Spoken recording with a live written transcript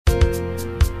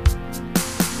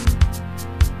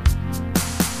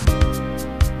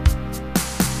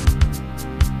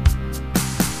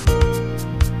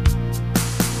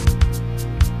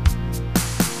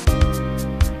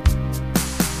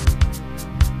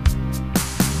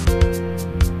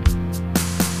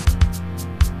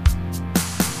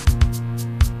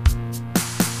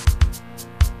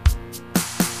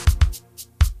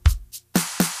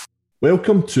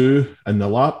Welcome to In the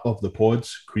Lap of the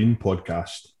Pods Queen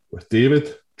podcast with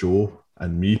David, Joe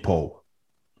and me, Paul.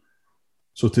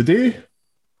 So today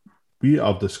we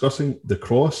are discussing The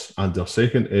Cross and their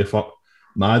second effort,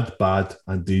 Mad, Bad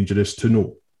and Dangerous to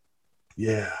Know.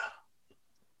 Yeah.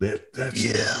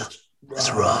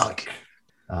 It's rock.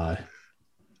 Aye.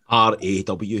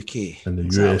 R-A-W-K. In the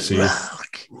USA.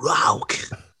 Rock.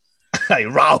 Hey,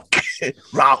 rock.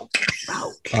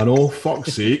 I know,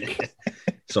 fuck's sake.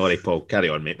 Sorry, Paul. Carry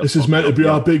on, mate. This is meant to be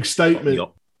our big statement.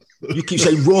 You keep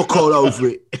saying rock all over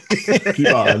it. Keep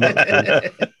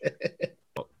that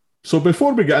in. So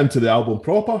before we get into the album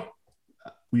proper,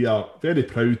 we are very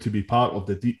proud to be part of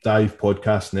the Deep Dive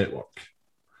Podcast Network.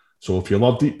 So if you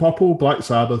love Deep Purple, Black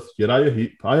Sabbath, Uriah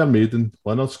Heep, Iron Maiden,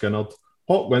 Lynyrd Skynyrd,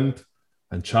 Hot Wind,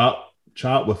 and chat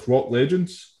with rock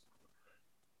legends,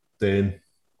 then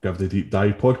give the Deep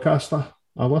Dive Podcast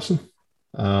a listen.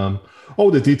 All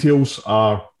the details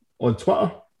are on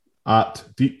Twitter at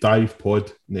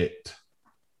DeepDivePodNet.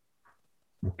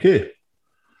 Okay.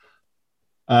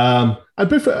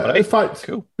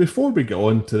 Before we get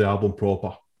on to the album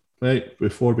proper, right,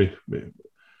 before we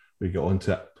get on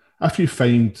to it, if you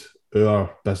find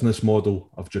our business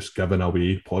model of just giving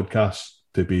away podcasts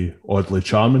to be oddly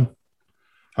charming,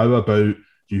 how about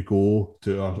you go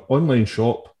to our online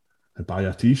shop and buy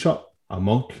a t-shirt, a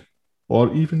mug,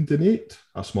 or even donate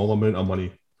a small amount of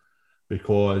money,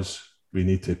 because we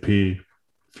need to pay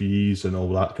fees and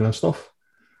all that kind of stuff.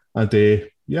 And it's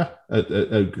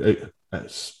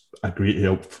a great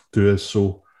help to us.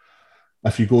 So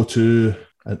if you go to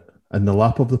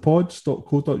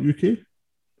inthelapofthepods.co.uk,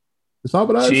 is that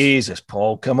what it is? Jesus,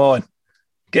 Paul, come on.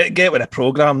 Get with the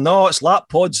programme. No, it's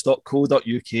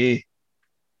lappods.co.uk.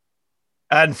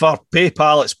 And for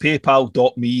PayPal, it's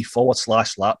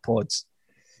paypal.me/lappods.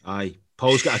 Aye.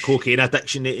 Paul's got a cocaine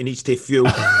addiction that he needs to fuel.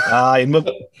 Aye, and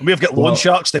we've got loan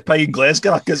sharks to pay in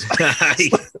Glasgow because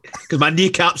my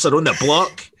kneecaps are on the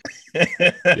block.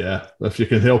 Yeah, if you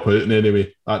can help out in any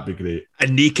way, that'd be great.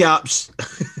 And kneecaps.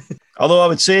 Although I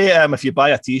would say if you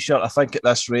buy a t-shirt, I think at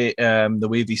this rate, the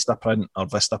way Vistaprint have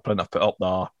put up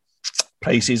the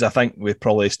prices, I think we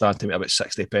probably stand to make about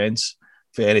 60 pence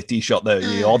for any t-shirt that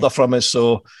you order from us.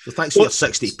 So thanks for your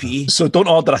 60p. So don't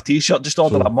order a t-shirt, just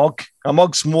order a mug. A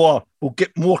mug's more. We'll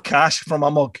get more cash from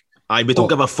a mug. Aye, we don't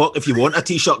give a fuck if you want a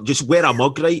t-shirt. Just wear a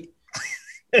mug, right?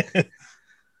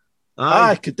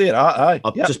 Aye, could do that. Aye,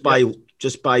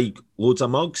 just buy loads of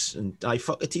mugs and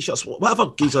fuck the t-shirts.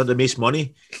 Whatever gives her the most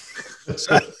money.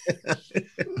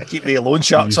 Keep the loan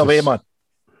sharks away, man.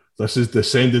 This is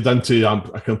descended into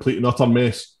a complete and utter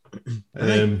mess.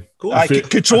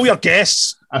 Control your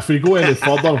guests. If we go any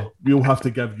further, we'll have to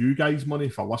give you guys money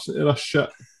for listening to this shit,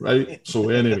 right? So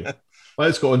anyway,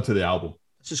 let's go on to the album.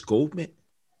 This is gold, mate.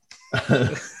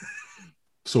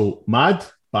 So Mad,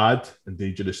 Bad and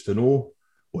Dangerous to Know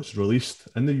was released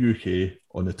in the UK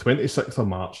on the 26th of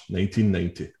March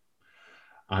 1990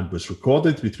 and was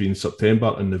recorded between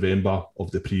September and November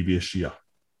of the previous year.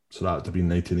 So that would have been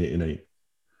 1989.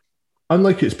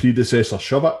 Unlike its predecessor,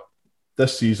 Shove It,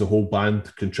 this sees the whole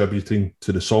band contributing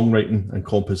to the songwriting and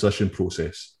composition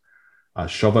process,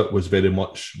 as Shove It was very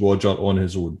much Roger on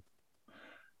his own.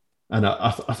 And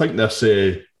I think this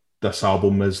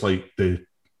album is like the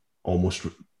almost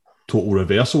total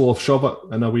reversal of Shove It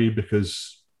in a way,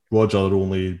 because Roger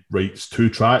only writes 2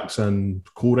 tracks and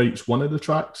co-writes one of the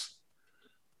tracks.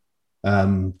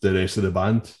 The rest of the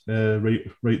band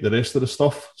write the rest of the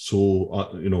stuff.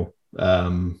 So,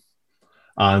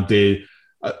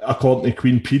 according to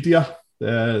Queenpedia,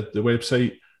 the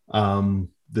website,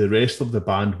 the rest of the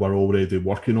band were already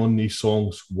working on these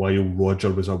songs while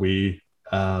Roger was away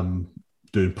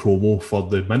doing promo for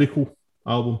the Miracle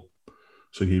album.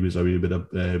 So he was away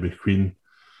with Queen,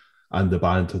 and the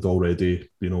band had already,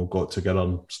 got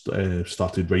together and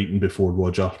started writing before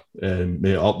Roger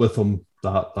met up with them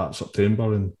that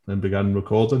September and began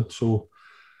recording. So,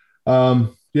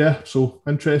 so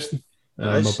interesting.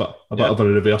 A bit of a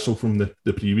reversal from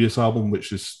the previous album,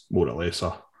 which is more or less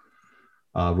a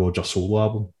Roger solo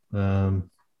album.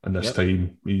 And this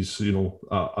time he's, a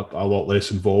lot less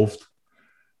involved.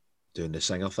 Doing the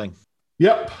singer thing.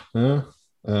 Yep.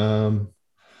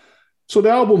 So the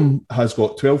album has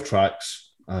got 12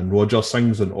 tracks and Roger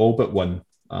sings on all but one,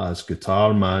 as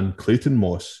guitar man Clayton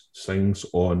Moss sings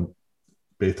on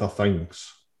Better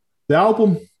Things. The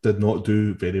album did not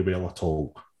do very well at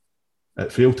all.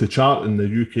 It failed to chart in the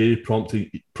UK,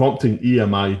 prompting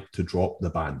EMI to drop the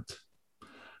band.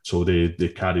 So they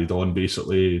carried on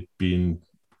basically being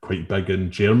quite big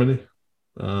in Germany,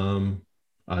 and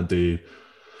they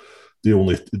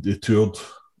toured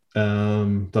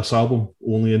this album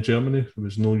only in Germany. There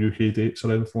was no UK dates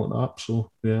or anything like that.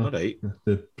 So yeah, All right.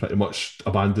 they pretty much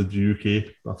abandoned the UK,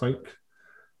 I think,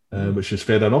 which is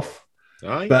fair enough.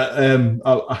 Aye. But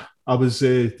I was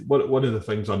one of the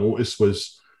things I noticed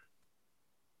was,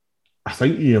 I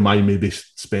think EMI maybe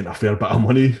spent a fair bit of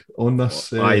money on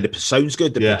this. Aye, the sound's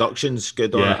good. The yeah. production's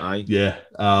good on it. Aye. Yeah.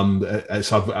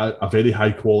 It's a very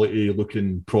high quality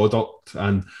looking product,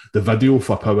 and the video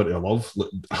for Power to Love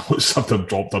looks like they've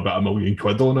dropped about £1 million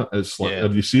on it. It's like,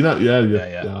 have you seen it?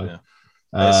 Yeah.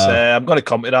 I'm going to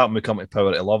come to that when we come to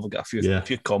Power to Love. I've got a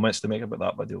few comments to make about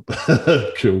that video.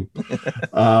 Cool.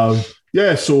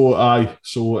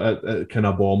 So it kind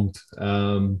of bombed,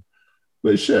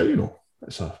 which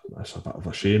it's a bit of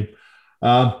a shame.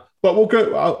 But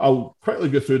I'll quickly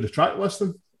go through the track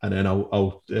listing, and then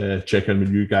I'll check in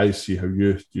with you guys, see how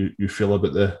you feel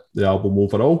about the album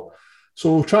overall.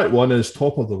 So track 1 is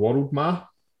Top of the World, Ma.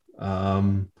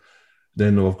 Then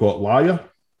we've got Liar,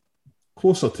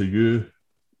 Closer to You,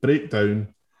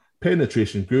 Breakdown,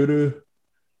 Penetration Guru,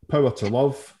 Power to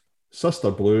Love,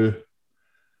 Sister Blue,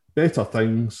 Better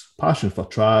Things, Passion for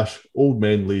Trash, Old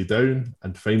Men Lay Down,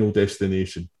 and Final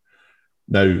Destination.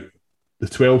 Now, the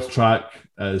 12th track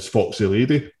is Foxy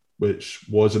Lady, which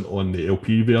wasn't on the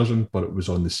LP version, but it was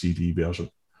on the CD version.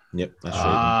 Yep, that's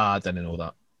right. I didn't know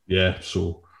that. Yeah,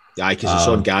 so... Yeah, because it's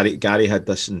on Gary. Gary had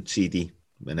this in CD,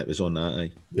 and it was on that,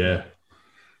 aye. Yeah.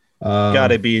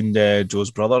 Gary being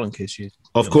Joe's brother, in case you...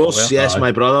 Of course, yes,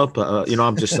 my brother. But,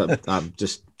 I'm just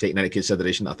taking into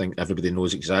consideration, I think everybody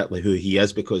knows exactly who he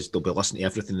is, because they'll be listening to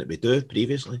everything that we do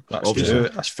previously. That's true.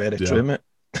 That's very true, mate.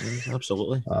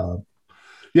 Absolutely.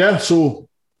 So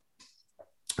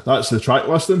that's the track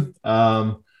listing.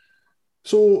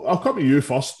 So I'll come to you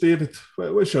first, David.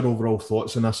 What's your overall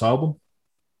thoughts on this album?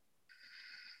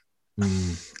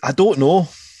 I don't know.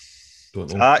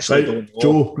 I actually don't know.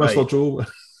 Joe, Mr. Joe.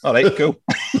 All right, cool.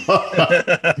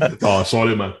 Oh,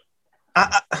 sorry, man.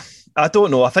 I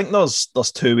don't know. I think there's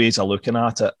two ways of looking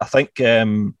at it. I think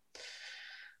if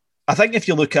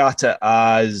you look at it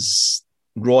as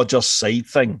Roger's side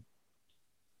thing,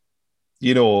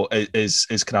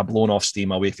 is kind of blown off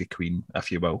steam away from Queen,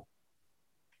 if you will,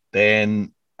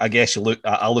 then I guess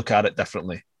I look at it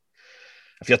differently.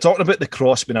 If you're talking about the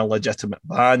Cross being a legitimate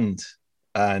band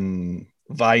and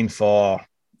vying for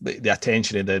the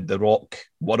attention of the rock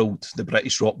world, the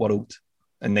British rock world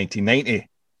in 1990,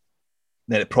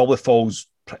 then it probably falls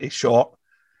pretty short.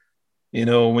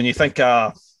 When I think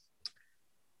of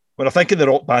the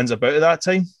rock bands about at that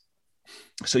time,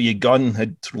 so your Gun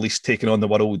had released Taking on the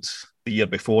World the year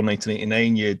before,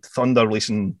 1989. You had Thunder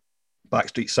releasing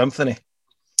Backstreet Symphony.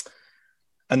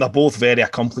 And they're both very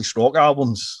accomplished rock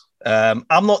albums. I'm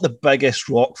not the biggest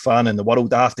rock fan in the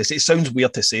world, I have to say. It sounds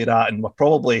weird to say that, and we're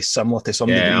probably similar to some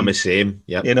degree. Yeah, I'm the same.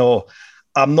 Yeah.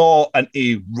 I'm not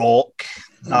into rock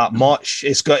that much.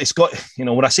 It's got,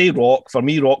 when I say rock, for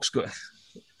me,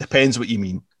 depends what you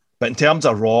mean. But in terms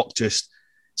of rock, just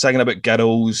singing about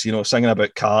girls, singing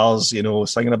about cars,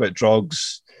 singing about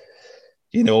drugs,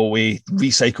 we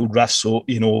recycled riffs,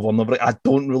 over and over. I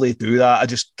don't really do that. I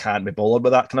just can't be bothered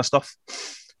with that kind of stuff.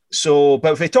 So,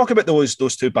 but if we talk about those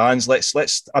two bands,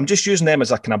 let's. I'm just using them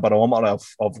as a kind of barometer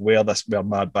of where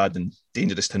Mad, Bad and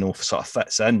Dangerous to Know sort of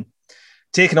fits in.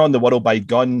 Taking on the World by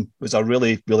Gun was a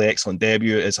really, really excellent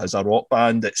debut as a rock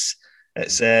band. It's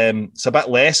a bit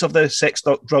less of the sex,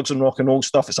 drugs, and rock and roll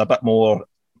stuff. It's a bit more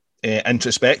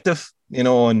introspective,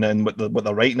 and what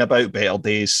they're writing about, Better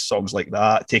Days, songs like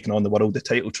that, Taking on the World, the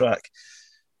title track.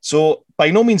 So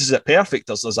by no means is it perfect.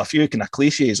 There's a few kind of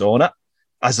cliches on it,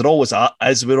 as there always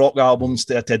is with rock albums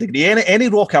to a degree. Any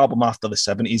rock album after the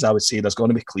 70s, I would say there's going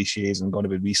to be cliches and going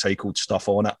to be recycled stuff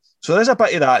on it. So there's a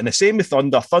bit of that. And the same with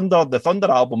Thunder. The Thunder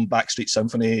album, Backstreet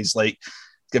Symphony, is like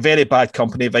got very Bad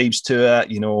Company vibes to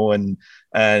it, and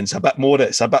it's a bit more,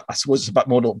 I suppose it's a bit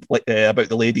more like about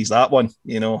the ladies, that one,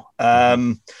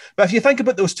 But if you think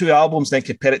about those two albums, then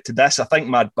compare it to this, I think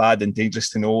Mad, Bad and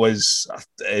Dangerous to Know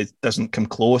it doesn't come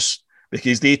close,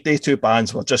 because they two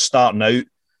bands were just starting out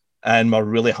and were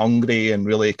really hungry and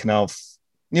really kind of,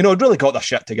 really got their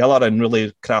shit together and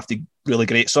really crafted really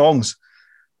great songs.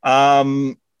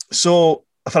 So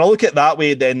if I look at it that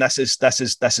way, then this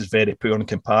is very poor in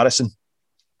comparison.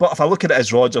 But if I look at it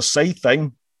as Roger's side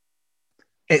thing,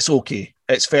 it's okay.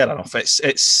 It's fair enough.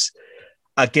 It's.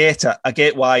 I get it. I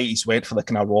get why he's went for the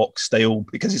kind of rock style,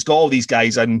 because he's got all these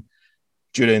guys in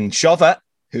during Shove It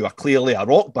who are clearly a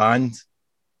rock band,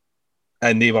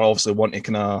 and they were obviously wanting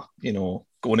to kind of, you know,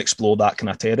 go and explore that kind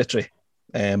of territory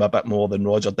a bit more than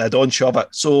Roger did on Shove It.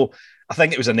 So I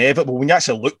think it was inevitable. When you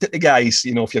actually looked at the guys,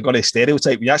 you know, if you're going to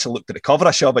stereotype, when you actually looked at the cover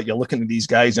of Shove It, you're looking at these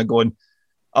guys and going,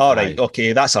 all right,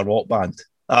 okay, that's a rock band.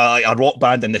 A rock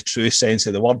band in the true sense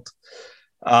of the word.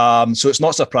 So it's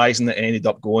not surprising that it ended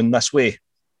up going this way.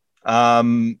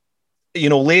 You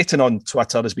know, Leighton on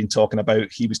Twitter has been talking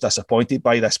about he was disappointed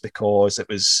by this because it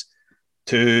was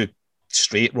too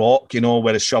straight rock, you know,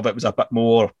 whereas Shove It was a bit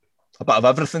of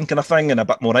everything kind of thing and a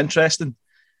bit more interesting.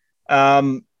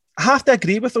 I have to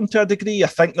agree with him to a degree. I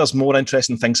think there's more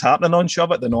interesting things happening on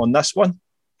Shove It than on this one.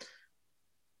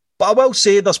 But I will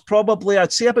say there's probably,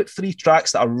 I'd say about 3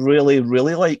 tracks that I really,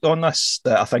 really like on this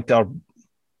that I think are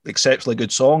exceptionally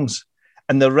good songs.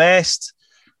 And the rest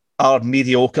are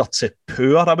mediocre to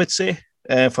poor, I would say,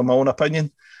 from my own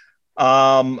opinion.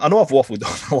 I know I've waffled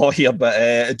on a lot here,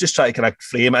 but just try to kind of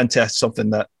frame it into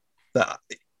something that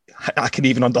I can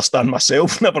even understand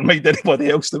myself, never mind anybody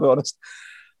else, to be honest.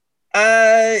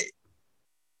 It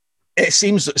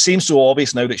seems so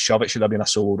obvious now that Shove It should have been a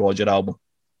solo Roger album.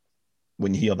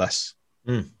 When you hear this,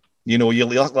 you know, you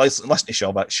listen to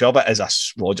Shove It. Shove It is a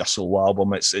Roger solo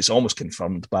album. It's almost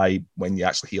confirmed by when you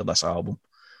actually hear this album,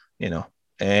 you know.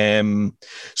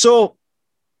 So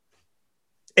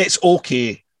it's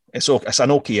okay. It's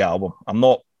an okay album. I'm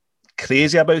not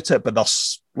crazy about it, but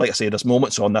there's, like I say, there's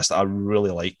moments on this that I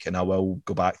really like, and I will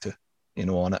go back to, you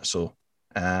know, on it. So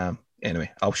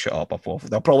anyway, I'll shut up. I'll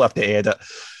probably have to edit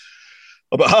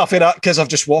about half of that because I've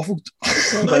just waffled.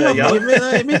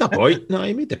 He made a point. No,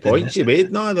 he made the points he made.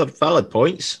 No, they're valid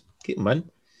points. Keep them in.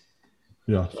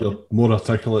 Yeah, you're more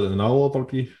articulate than I'll ever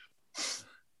be.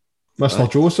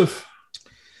 Mr. Joseph.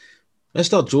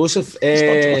 Mr. Joseph.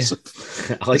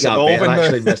 I like that better,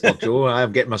 actually, Mr. Joe.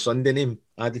 I'm getting my Sunday name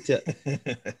added to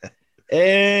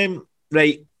it.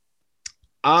 Right.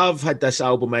 I've had this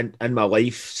album in my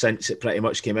life since it pretty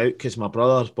much came out because my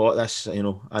brother bought this, you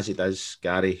know, as he does,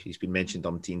 Gary. He's been mentioned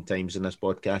umpteen times in this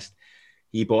podcast.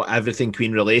 He bought everything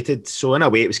Queen related. So in a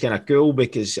way, it was kind of cool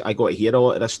because I got to hear a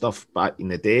lot of this stuff back in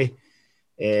the day.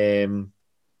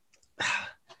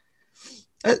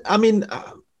 I mean,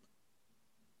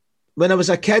 when I was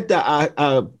a kid, I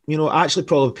actually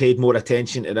probably paid more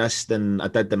attention to this than I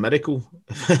did The Miracle.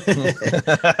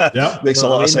 Yeah, makes a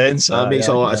lot of sense. That makes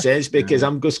a lot of sense because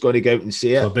I'm just going to go out and say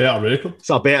it. It's a better record. It's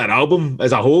a better album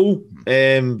as a whole,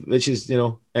 which is, you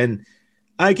know, and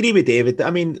I agree with David.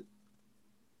 I mean,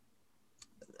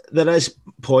 there is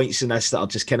points in this that are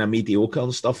just kind of mediocre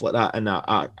and stuff like that, and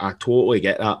I totally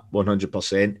get that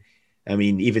 100%. I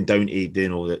mean, even down to, you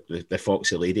know, the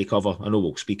Foxy Lady cover. I know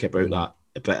we'll speak about that.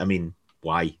 But I mean,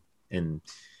 why? And,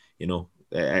 you know,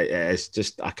 it's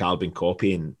just a carbon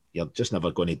copy and you're just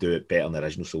never going to do it better than the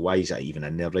original. So why is that even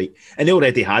in there, right? And they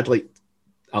already had like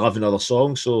 11 other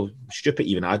songs, so stupid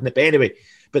even adding it. But anyway,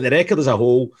 but the record as a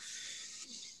whole,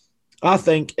 I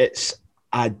think it's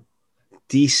a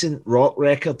decent rock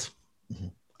record. Mm-hmm.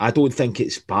 I don't think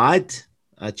it's bad.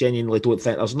 I genuinely don't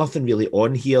think there's nothing really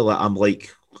on here that I'm like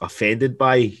offended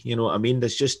by, you know what I mean?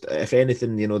 There's just, if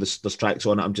anything, you know, there's tracks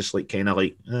on it, I'm just like kind of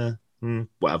like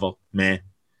whatever, meh.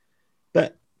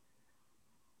 But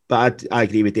I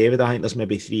agree with David. I think there's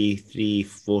maybe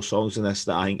 4 songs in this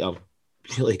that I think are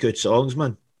really good songs,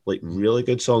 man, like really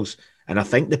good songs. And I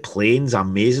think the playing's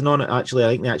amazing on it, actually. I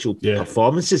think the actual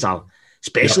performances are,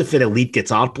 especially for the lead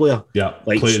guitar player. Yeah,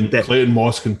 like Clayton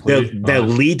Moss can play. The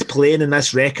lead playing in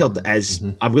this record is,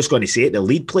 I'm just going to say it, the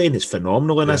lead playing is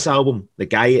phenomenal in this album. The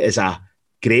guy is a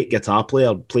great guitar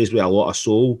player, plays with a lot of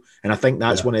soul, and I think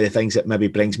that's one of the things that maybe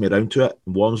brings me around to it,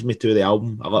 warms me to the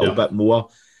album a little bit more.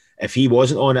 If he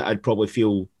wasn't on it, I'd probably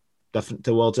feel different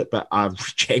towards it, but I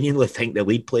genuinely think the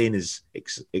lead playing is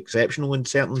exceptional in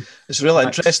certain. It's really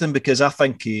interesting because I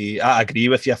think I agree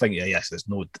with you. I think yes, there's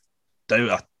no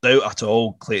doubt at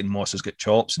all. Clayton Moss has got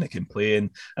chops and he can play, and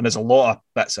there's a lot of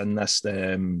bits in this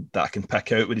that I can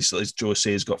pick out. With as Joe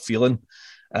says, he's got feeling,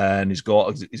 and he's got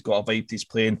a vibe he's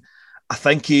playing. I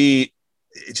think he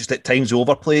just at times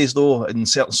overplays though. In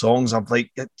certain songs, I'm like,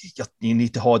 you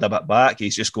need to hold a bit back.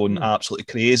 He's just going absolutely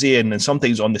crazy, and then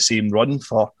sometimes on the same run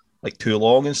for like too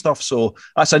long and stuff. So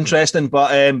that's interesting,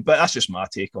 but that's just my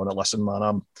take on it. Listen, man,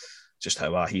 I'm just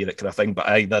how I hear it, kind of thing.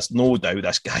 But there's no doubt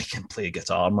this guy can play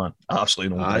guitar, man.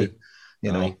 Absolutely no doubt.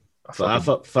 You know,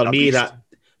 for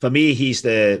me, he's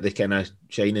the kind of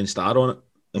shining star on it.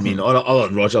 I mean, other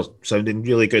than Roger sounding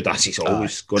really good, as he's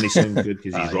always going to sound good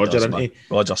because he's Roger, isn't he?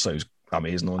 Roger sounds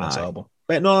amazing on this album.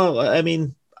 But no, I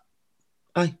mean,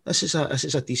 aye, this is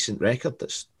a decent record.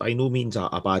 That's by no means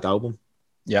a bad album.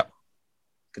 Yep,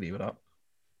 agree with that.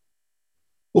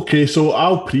 Okay, so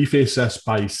I'll preface this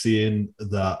by saying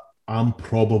that I'm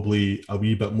probably a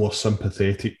wee bit more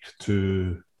sympathetic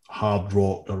to hard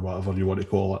rock or whatever you want to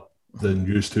call it than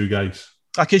used two guys.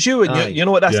 Because you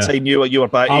know at this time you were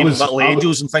back Little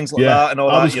Angels and things like that and all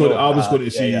I was that. I was going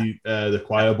to see the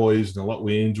Choir Boys and the Little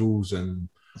Angels and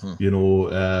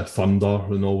Thunder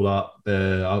and all that.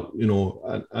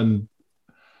 And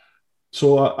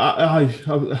so I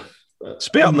it's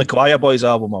better than the Choir Boys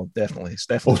album, definitely. It's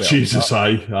definitely. Oh Jesus,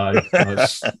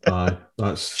 aye.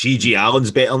 That's G.G.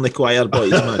 Allen's better than the Choir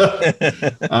Boys,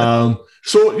 man.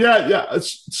 So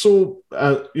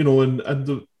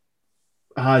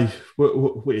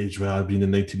what age would I have been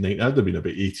in 1990? I'd have been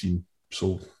about 18,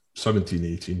 so 17,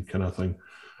 18 kind of thing.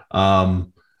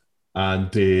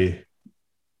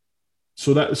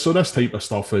 So this type of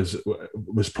stuff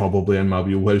was probably in my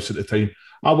wheelhouse at the time.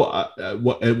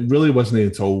 It really wasn't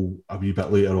until a wee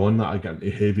bit later on that I got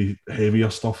into heavier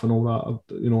stuff and all that.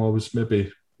 I was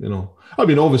maybe,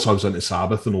 obviously I was into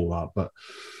Sabbath and all that, but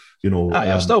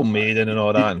I was still Maiden and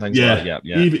all that and things like that.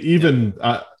 Yeah. Even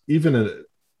at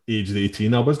age of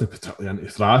 18, I wasn't particularly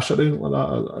into thrash or anything like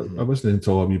that. I wasn't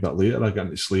until a wee bit later I got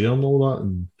into Slayer and all that,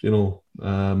 and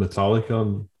Metallica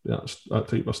and that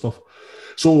type of stuff.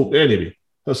 So anyway,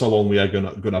 that's a long way of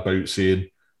going about saying,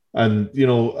 and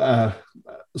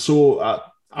so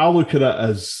I look at it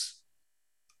as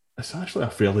it's actually a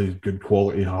fairly good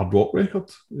quality hard rock record,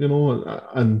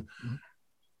 and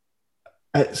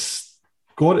it's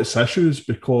got its issues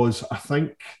because I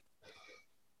think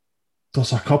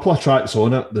there's a couple of tracks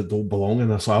on it that don't belong in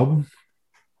this album.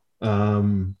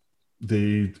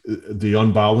 They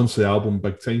unbalance the album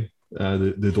big time.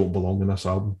 They don't belong in this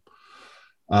album.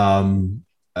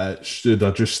 It should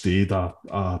have just stayed a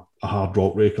hard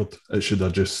rock record. It should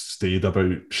have just stayed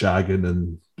about shagging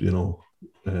and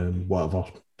whatever,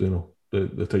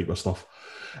 the type of stuff.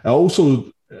 It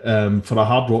also, for a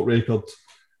hard rock record,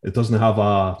 it doesn't have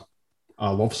a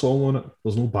love song on it.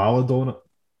 There's no ballad on it.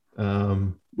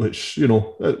 Which,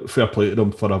 fair play to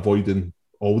them for avoiding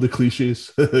all the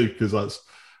cliches, because that's,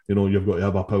 you've got to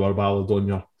have a power ballad on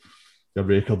your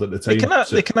record at the time.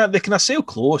 They can sail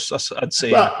close, I'd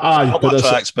say.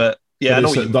 Tracks, but yeah, I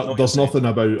know there's nothing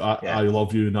about I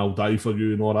love you and I'll die for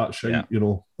you and all that shit. Yeah.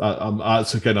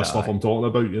 That's the kind of stuff I'm talking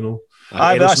about.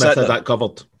 Aerosmith had that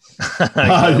covered.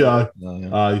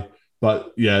 Aye.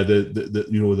 But yeah,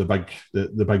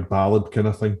 the big ballad kind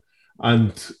of thing,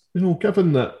 and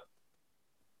given that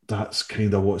that's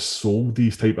kind of what sold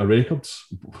these type of records,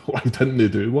 why didn't they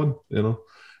do one?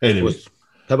 Anyway.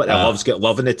 How about Love's Got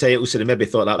Love in the title, so they maybe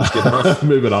thought that was good enough.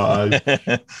 Maybe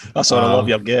that, that's all the love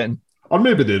you're getting. Or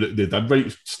maybe they did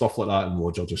write stuff like that and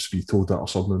Roger just vetoed it or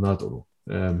something, I don't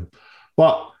know.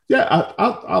 But yeah,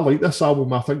 I like this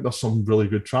album. I think there's some really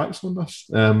good tracks on this,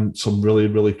 some really,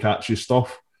 really catchy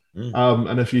stuff.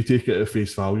 And if you take it at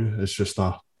face value, it's just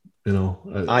that's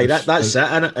it,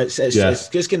 and it's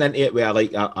just getting into it where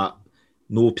like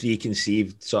no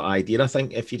preconceived sort of idea. I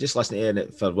think if you just listen to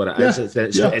it for what it is,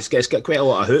 it's got quite a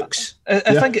lot of hooks. I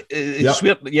think it's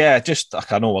weird. Yeah, just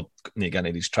I know we're going to get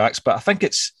into these tracks, but I think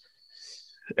it's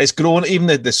grown. Even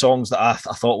the songs that I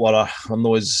thought were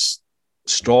not as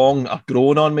strong are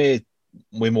growing on me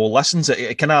with more listens.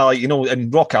 It kind of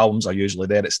and rock albums are usually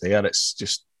there. It's there.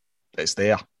 It's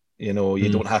there. You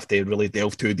don't have to really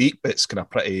delve too deep. It's kind of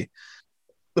pretty.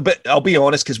 But I'll be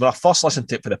honest, because when I first listened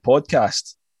to it for the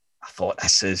podcast, I thought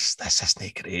this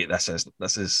isn't great. This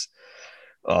is.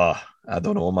 I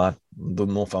don't know, man.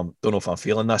 Don't know if I'm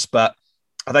feeling this, but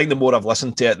I think the more I've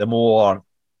listened to it, the more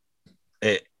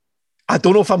I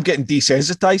don't know if I'm getting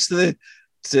desensitized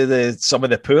to the some of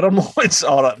the poorer moments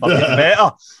or getting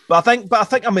better. But I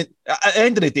think I mean at the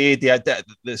end of the day,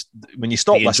 when you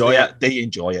stop listening to it, they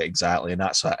enjoy it exactly, and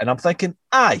that's it. And I'm thinking,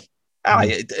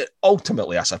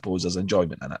 ultimately, I suppose there's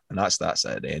enjoyment in it, and that's it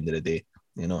at the end of the day,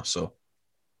 So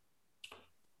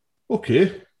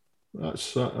okay,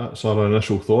 that's our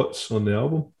initial thoughts on the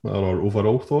album, our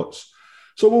overall thoughts.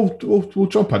 So we'll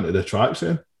jump into the tracks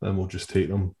then, and we'll just take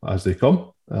them as they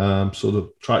come. So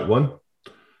the track 1.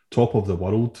 Top of the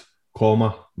World,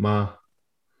 Mr.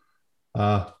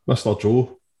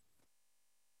 Joe.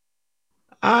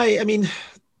 I mean,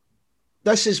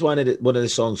 this is one of the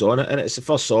songs on it, and it's the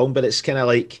first song, but it's kind of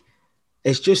like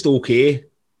it's just okay.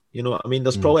 You know what I mean?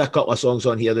 There's probably a couple of songs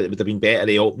on here that would have been better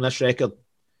to open this record.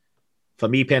 For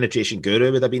me, Penetration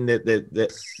Guru would have been the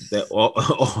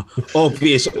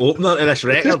obvious opener to this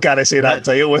record. Gotta say that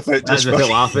title with it. Just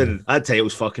laughing. That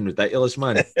title's fucking ridiculous,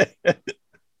 man.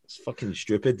 It's fucking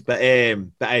stupid. But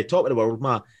top of the world,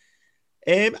 man.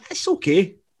 It's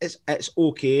okay. It's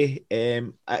okay.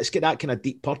 It's got that kind of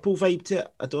Deep Purple vibe to it.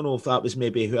 I don't know if that was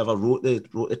maybe whoever wrote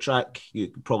the track. You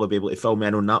could probably be able to fill me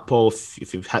in on that, Paul,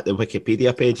 if you've hit the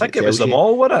Wikipedia page. I think it was them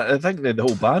all, wasn't it? I think the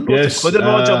whole band was, Yes, including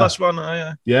Roger, this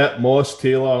one. Yeah, Moss,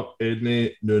 Taylor,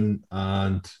 Edney, Noon,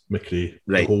 and McRae.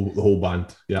 Right. The whole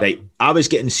band. Yeah. Right. I was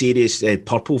getting serious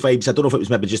Purple vibes. I don't know if it was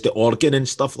maybe just the organ and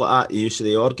stuff like that, the use of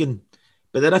the organ.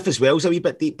 But the riff as well is a wee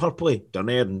bit Deep Purpley. Well,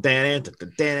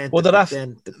 the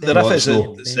riff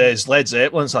is Led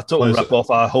Zeppelin's a total rip off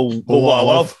a whole lot of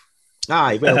love.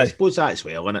 Aye, well, I suppose that as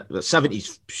well, innit? The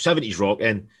 70s rock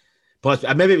in. Plus,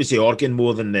 maybe it was the organ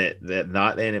more than that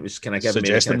then. It was kind of giving me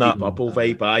a kind of Deep Purple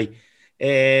vibe.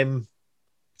 Aye.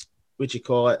 What'd you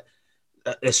call it?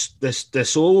 The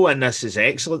solo in this is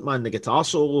excellent, man. The guitar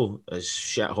solo is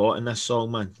shit hot in this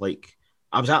song, man. Like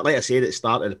I said at the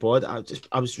start of the pod,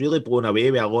 I was really blown away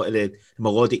with a lot of the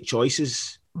melodic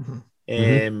choices.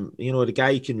 Mm-hmm. You know, the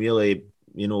guy can really,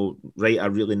 you know, write a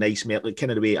really nice melody,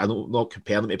 kind of the way, I'm not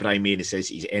comparing him to Brian May and says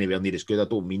he's anywhere near as good. I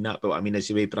don't mean that, but I mean is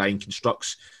the way Brian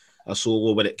constructs a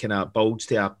solo where it kind of builds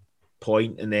to a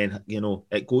point and then, you know,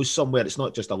 it goes somewhere. It's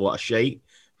not just a lot of shite,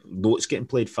 notes getting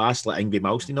played fast like Yngwie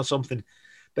Malmsteen or something.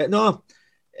 But no,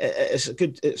 it's a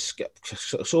good,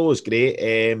 solo's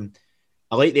great.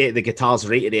 I like the guitars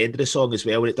right at the end of the song as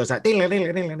well, when it does that,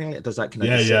 it does that kind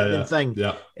of thing.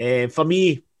 Yeah. For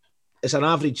me, it's an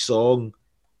average song,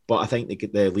 but I think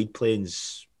the lead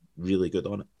playing's really good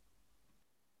on it.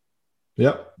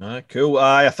 Yeah. Cool.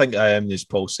 I think as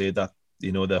Paul said, that,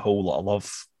 you know, the whole lot of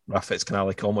love riff, it's kind of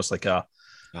like almost like a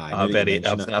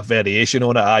variation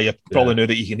on it. You probably know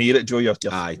that you can hear it, Joe. You're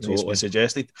totally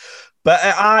suggested. But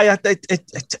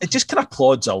it just kind of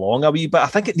plods along a wee bit. I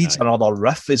think it needs another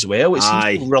riff as well. It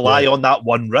seems to rely on that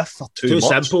one riff for too much.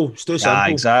 Simple. It's too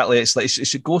simple. Exactly. It's like it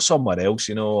should go somewhere else,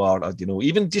 you know, or you know,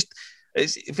 even just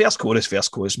it's verse,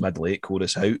 chorus, mid, late,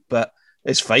 chorus out. But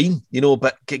it's fine, you know.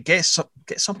 But get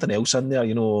something else in there,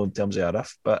 you know, in terms of a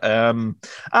riff. But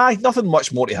nothing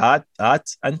much more to add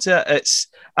into it.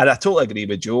 And I totally agree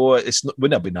with Joe.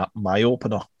 Wouldn't have been my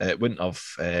opener. It wouldn't have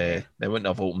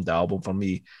opened the album for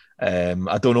me.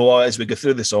 I don't know, as we go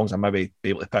through the songs, I maybe be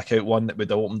able to pick out one that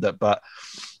would have opened it, but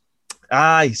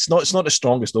it's not the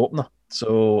strongest opener.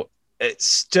 So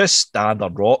it's just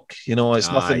standard rock, you know.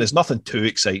 It's nothing. There's nothing too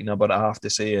exciting about it, I have to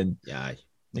say. And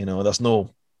you know, there's no,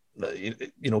 you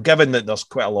know, given that there's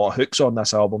quite a lot of hooks on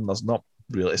this album, there's not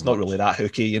really. It's not really that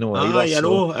hooky, you know.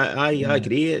 I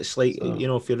agree. It's like, you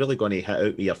know, if you're really going to hit out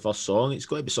with your first song, it's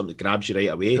got to be something that grabs you right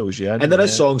away. And there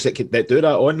is songs that do that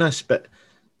on this, but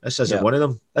this isn't one of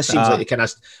them. This seems like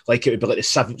it would be like the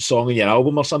 7th song in your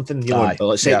album or something, you know, like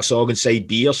 6th song in side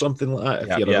B or something like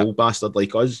that, if you're an old bastard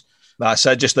like us. That's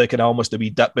it, just like almost a wee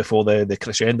dip before the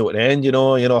crescendo at the end, you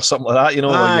know, something like that, you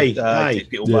know. Take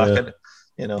people back in,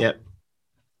 you know.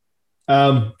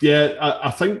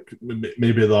 I think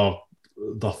maybe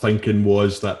their thinking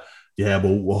was that,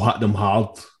 we'll hit them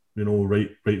hard, you know,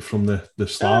 right from the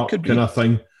start, kind of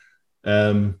thing.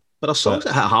 But our songs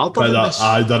that hit harder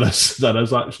than this. There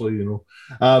is actually, you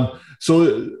know.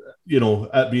 So, you know,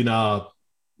 it being a,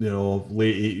 you know,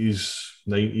 late 80s,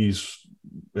 90s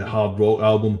hard rock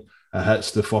album, it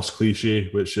hits the first cliche,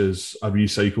 which is a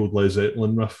recycled Led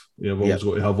Zeppelin riff. You've always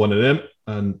got to have one of them.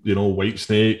 And, you know,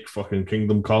 Whitesnake, fucking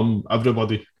Kingdom Come,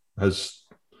 everybody has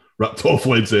ripped off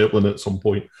Led Zeppelin at some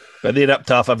point. But they ripped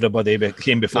off everybody that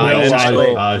came before. You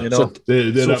know,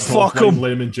 they ripped off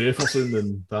Lemon Jefferson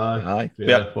and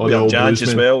Judge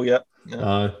as well.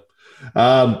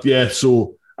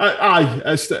 So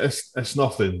it's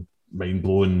nothing mind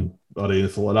blowing or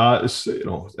anything like that. It's, you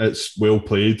know, it's well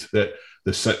played.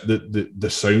 The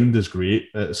sound is great.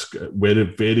 It's very,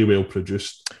 very well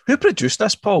produced. Who produced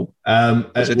this, Paul?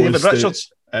 Was it David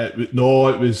Richards? No,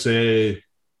 it was.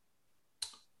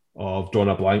 I've drawn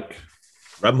a blank.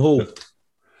 Rimhole.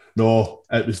 No,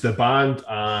 it was the band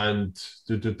and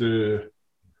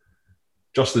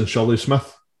Justin Shirley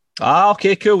Smith.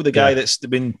 Okay, cool. The guy that's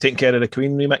been taking care of the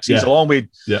Queen remixes, along with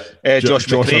Josh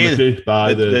McRae,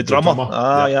 the drummer.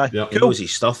 Cool. Knows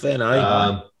his stuff then,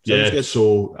 so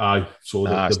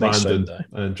the band nice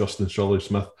and Justin Shirley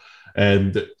Smith,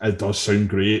 and it does sound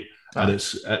great. And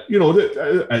it's you know,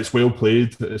 it's well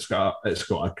played. It's got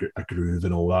a groove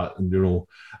and all that, and you know,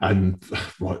 and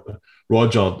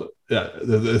Roger.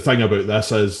 The thing about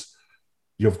this is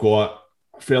you've got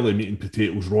fairly meat and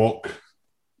potatoes rock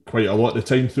quite a lot of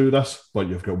the time through this, but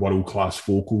you've got world class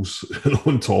vocals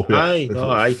on top of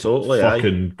it. Totally.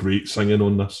 Fucking great singing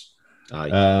on this. It's all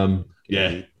right.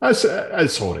 It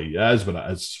is what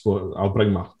it is. I'll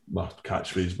bring my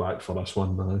catchphrase back for this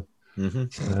one now.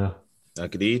 Yeah.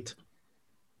 Agreed.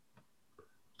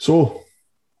 So,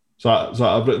 is that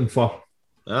everything for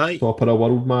Aye. Top of the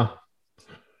World, man?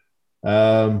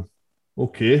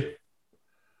 Okay.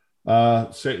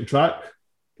 Second track,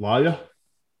 Liar,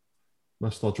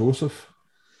 Mr. Joseph.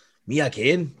 Me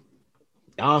again.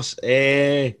 Yes.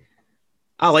 I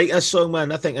like this song,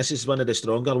 man. I think this is one of the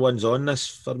stronger ones on this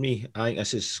for me. I think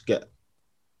this has got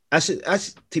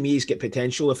this to me has got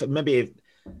potential. If it maybe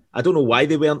I don't know why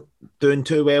they weren't doing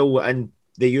too well in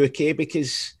the UK,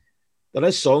 because there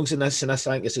is songs in this, and I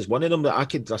think this is one of them that I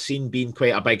could have seen being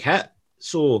quite a big hit.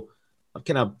 So I'm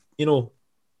kind of, I'm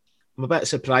a bit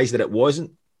surprised that it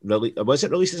wasn't really. Was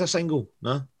it released as a single?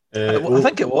 No. I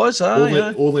think it was.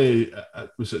 Only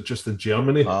was it just in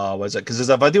Germany? Oh, was it? Because there's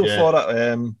a video for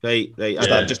it.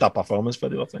 Right. Just a performance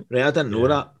video, I think. Right, I didn't know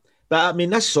that. But I mean,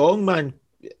 this song, man,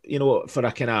 for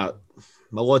a kind of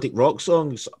melodic rock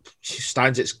song,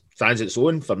 stands its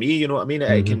own for me. You know what I mean?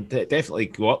 It can definitely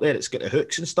go up there. It's got the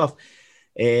hooks and stuff.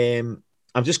 I'm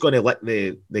just going to lick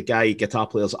the guy guitar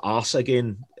player's arse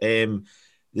again. I'm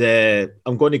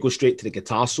going to go straight to the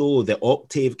guitar solo. The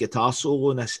octave guitar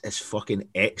solo in this is fucking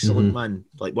excellent, man.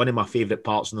 Like one of my favourite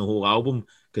parts in the whole album,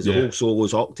 because the whole solo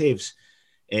is octaves.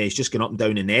 It's just going up and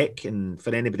down the neck, and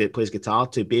for anybody that plays guitar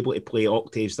to be able to play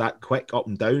octaves that quick up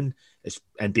and down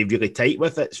and be really tight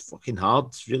with it, it's fucking hard.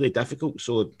 It's really difficult.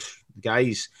 So,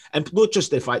 guys, and not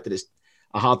just the fact that it's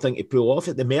a hard thing to pull off,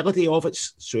 the melody of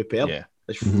it's superb. Yeah.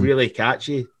 It's really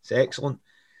catchy. It's excellent.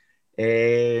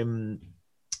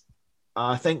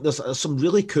 I think there's some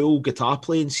really cool guitar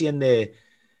playing, seeing the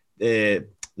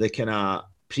kind of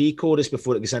pre-chorus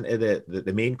before it goes into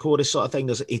the main chorus sort of thing.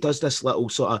 He does this little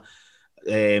sort of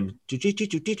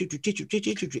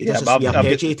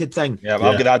arpeggiated thing. Yeah,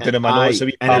 I'll get that down in my notes.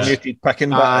 Muted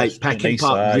picking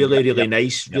part, really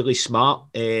nice, really smart.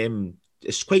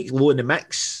 It's quite low in the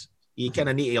mix. You kind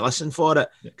of need to listen for it,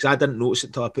 because I didn't notice it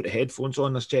until I put the headphones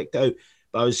on. I checked it out,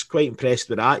 but I was quite impressed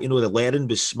with that. The layering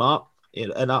was smart in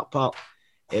that part.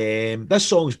 This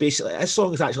song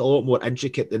is actually a lot more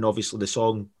intricate than obviously the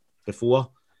song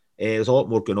before. There's a lot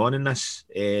more going on in this,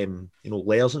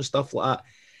 layers and stuff like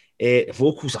that.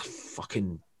 Vocals are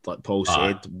fucking, like Paul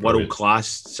said, world class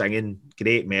singing,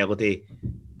 great melody,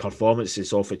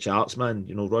 performances off the charts, man.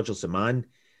 Roger's the man.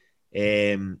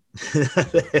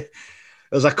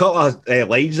 There's a couple of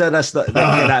lines in this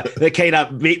that kind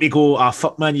of make me go,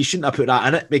 fuck, man, you shouldn't have put that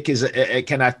in it, because it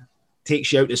kind of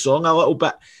takes you out the song a little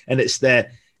bit, and it's the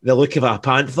look of a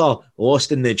panther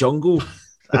lost in the jungle.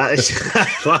 That is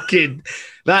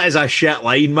that is a shit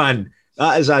line, man.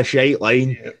 That is a shite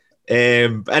line.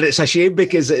 And it's a shame,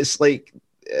 because it's like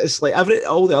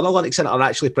all the other lyrics in it are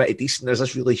actually pretty decent. There's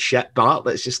this really shit part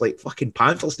that's just like fucking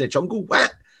panthers in the jungle.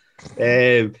 What?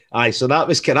 So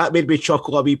that made me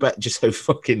chuckle a wee bit, just how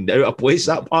fucking out of place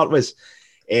that part was.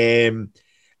 And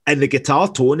the guitar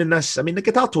tone in this, the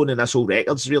guitar tone in this whole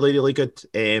record's really, really good.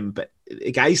 But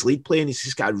the guy's lead playing, he's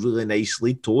just got a really nice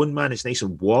lead tone, man. It's nice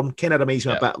and warm. Kind of reminds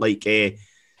me a bit like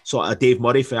sort of Dave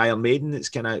Murray for Iron Maiden. It's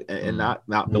kind of in that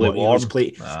really warm. He's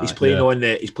playing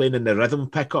in the rhythm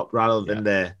pickup rather than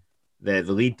the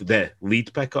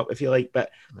lead pickup, if you like. But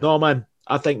no, man,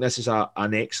 I think this is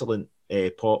an excellent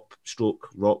pop stroke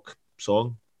rock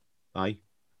song. Aye.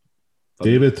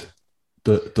 David,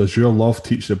 does your love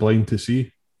teach the blind to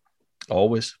see?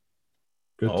 Always.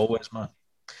 Good. Always, man.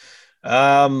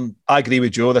 I agree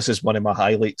with Joe. This is one of my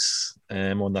highlights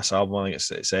on this album. I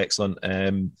think it's excellent.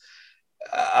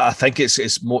 I think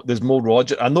it's more. There's more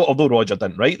Roger. I know, although Roger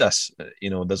didn't write this,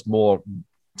 there's more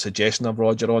suggestion of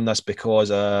Roger on this, because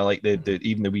like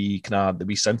even the wee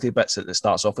synthy bits that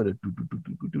starts off with in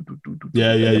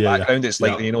the background. It's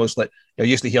like it's like you're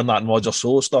used to hearing that in Roger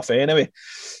solo stuff anyway.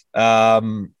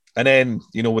 And then,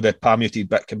 with the palm muted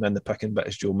bit coming in, the picking bit,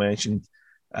 as Joe mentioned,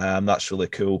 that's really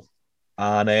cool.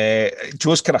 And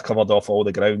Joe's kind of covered off all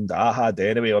the ground that I had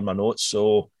anyway on my notes.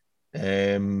 So,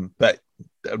 but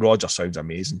Roger sounds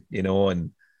amazing,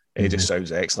 and it just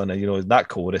sounds excellent. And, that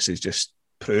chorus is just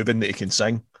proving that he can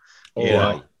sing.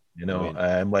 Like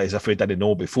as if we didn't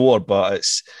know before, but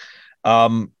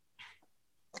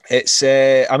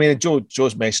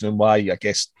Joe's mentioning why I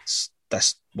guess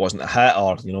this wasn't a hit,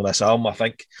 or this album. I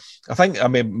think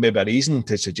maybe a reason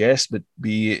to suggest would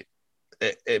be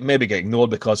it maybe get ignored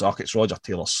because it's Roger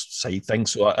Taylor's side thing,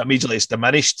 so immediately it's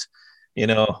diminished.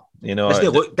 Didn't he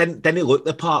look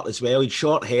the part as well? He'd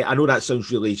short hair. I know that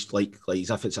sounds really like as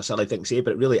if it's a silly thing to say,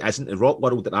 but it really isn't. The rock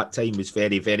world at that time was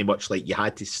very, very much like you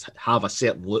had to have a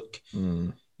certain look.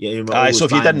 So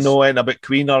if you didn't know anything about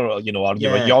Queen, or you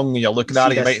were young and you're looking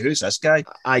at it, you might, who's this guy?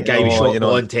 Guy with short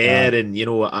blonde hair and a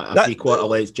 3/4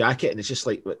 length jacket, and it's just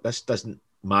like, this doesn't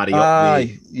marry up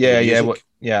the music.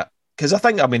 Yeah. Because I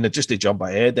think, just to jump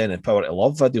ahead then, in Power to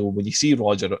Love video, when you see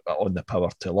Roger on the Power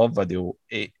to Love video,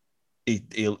 he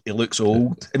looks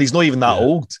old, and he's not even that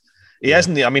old. He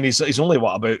isn't. He's only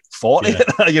about 40,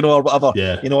 or whatever.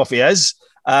 Yeah. If he is,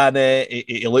 and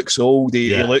he looks old. He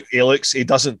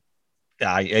doesn't.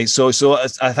 So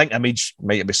I think image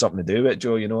might be something to do with it,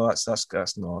 Joe.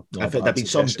 That's not. I think there'd been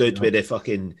some dude with the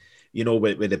fucking,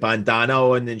 with the bandana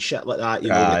on and shit like that. The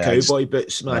cowboy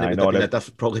boots, man. It would have been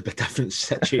probably a different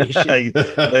situation.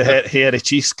 The hairy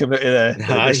cheese coming out of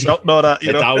the shop and all that.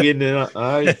 Medallion and that.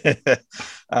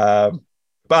 Aye.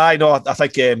 But I know, I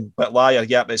think, but Liar,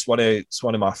 it's one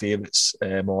of my favourites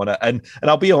on it. And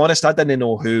I'll be honest, I didn't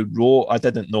know who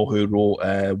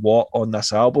wrote what on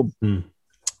this album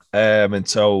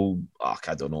until I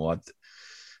don't know.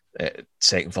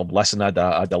 Second third listen, I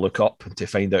had to look up to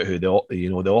find out who the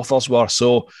authors were.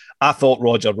 So I thought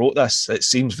Roger wrote this. It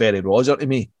seems very Roger to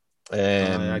me.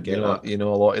 I get that. A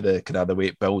lot of the kind of the way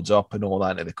it builds up and all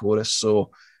that into the chorus.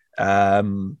 So.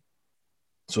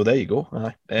 So there you go.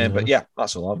 But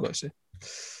that's all I've got to say.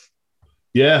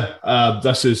 Yeah,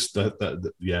 this is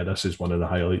this is one of the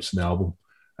highlights in the album.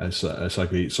 It's a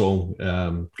great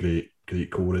song, great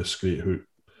chorus, great hook,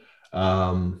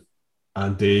 and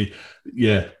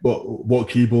what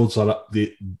keyboards are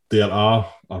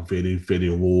very, very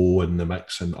low in the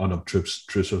mix and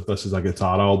unobtrusive. This is a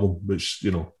guitar album, which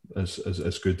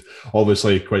is good.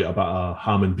 Obviously, quite a bit of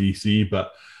Hammond B3,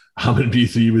 but Hammond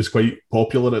B3 was quite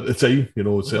popular at the time.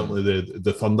 Certainly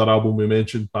the Thunder album we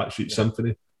mentioned, Backstreet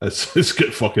Symphony, it's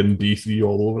got fucking B3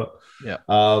 all over it.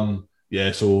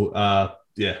 It's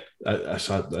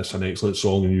an excellent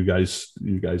song, and you guys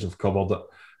have covered it.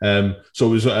 So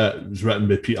it was written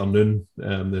by Peter Noone,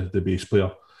 the bass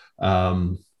player.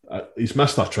 He's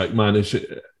missed a trick, man.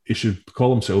 He should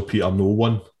call himself Peter No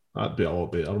One. That'd be a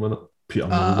lot better, wouldn't it? Peter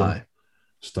No One.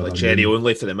 Like Jerry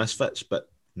Only for the Misfits, but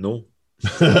no.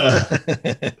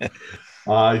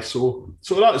 Aye, so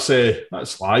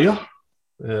that's Liar.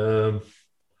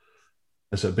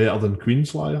 Is it better than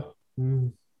Queen's Liar?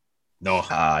 No.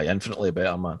 Aye, infinitely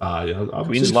better, man. Aye,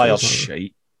 Queen's Liar's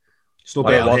shite. It's not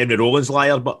better than Henry Rollins'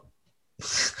 Liar, but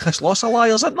there's lots of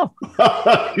liars, isn't there?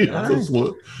 Henry Rollins.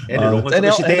 We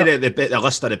should do the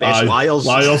list of the best liars.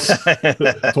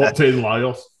 Top 10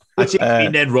 liars. I'd say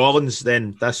Queen, then Rollins,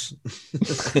 then this.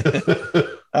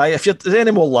 If there's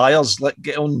any more liars,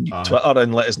 get on Twitter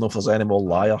and let us know if there's any more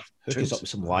liar. Hook us up with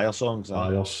some liar songs.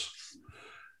 Liars.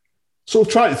 So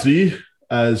track 3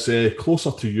 is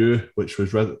Closer to You, which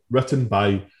was written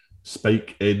by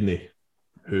Spike Edney,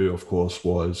 who of course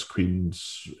was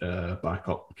Queen's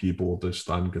backup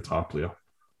keyboardist and guitar player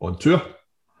on tour.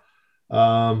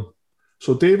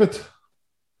 So David,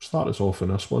 start us off in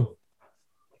this one.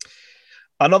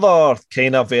 Another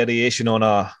kind of variation on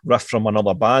a riff from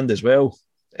another band as well.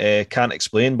 Can't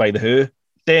Explain by The Who.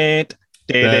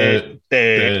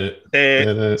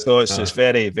 So it's just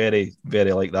very, very,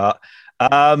 very like that.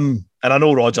 And I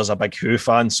know Roger's a big Who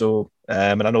fan, so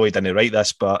and I know he didn't write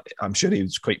this, but I'm sure he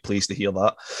was quite pleased to hear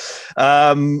that.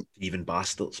 Even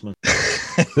bastards, man.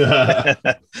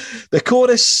 The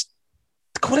chorus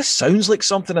sounds like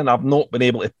something, and I've not been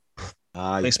able to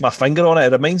place my finger on it.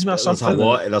 It reminds me of something.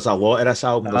 There's a lot of this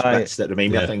album. There's bits that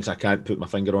remind me of things I can't put my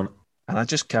finger on it. And I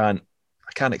just can't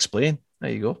explain.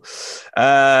 There you go.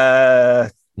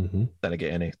 Didn't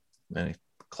get any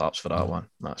claps for that one.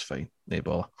 That's fine. No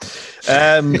bother.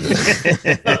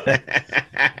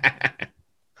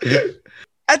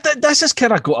 This has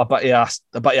kind of got a bit of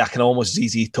kind of almost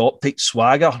ZZ Top type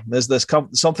swagger. There's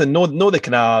something. No, they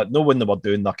kind of when they were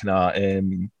doing that kind of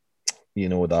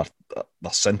their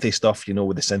synthy stuff.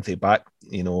 With the synthy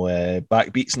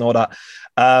backbeats and all that.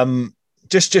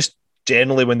 Just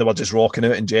generally when they were just rocking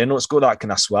out in general, it's got that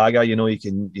kind of swagger. You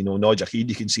can nod your head,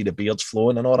 you can see the beards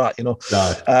flowing and all that.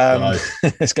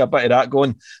 It's got a bit of that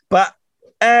going. But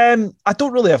I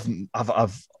don't really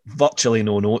have virtually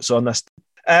no notes on this.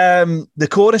 The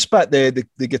chorus bit,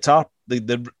 the guitar,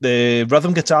 the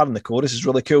rhythm guitar in the chorus is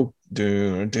really cool.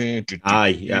 I picked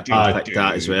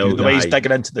that as well. The way he's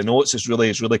digging into the notes is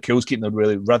really cool. It's keeping them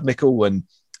really rhythmical and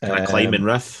kind of climbing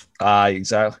riff.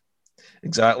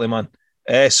 Exactly, man.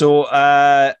 It's one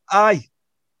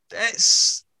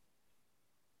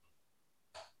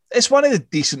of the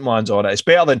decent ones on it. It's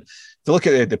better than, if you look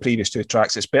at the previous two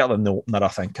tracks, it's better than the opener, I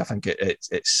think. I think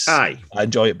it's. I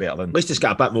enjoy it better than. At least it's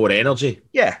got a bit more energy.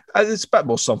 Yeah, it's a bit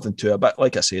more something to it. But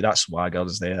like I say, that swagger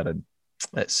is there, and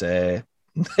it's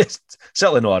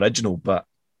certainly not original. But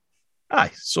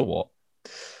so what?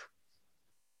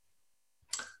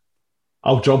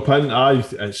 I'll jump in.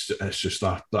 It's just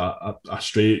a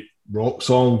straight rock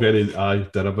song, very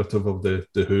derivative of the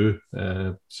Who.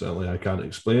 Certainly, I can't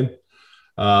explain.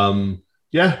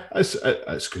 Yeah,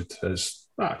 it's good. It's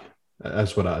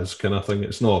what it is, kind of thing.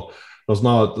 It's not. There's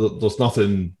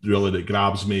nothing really that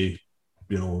grabs me.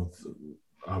 You know,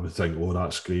 I would think, oh,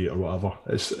 that's great or whatever.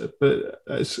 It's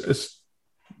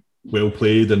well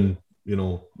played, and you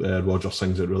know, Roger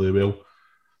sings it really well.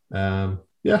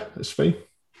 Yeah, it's fine.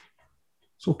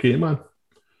 It's okay, man.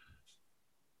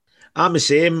 I'm the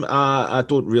same. I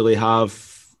don't really have.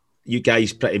 You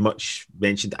guys pretty much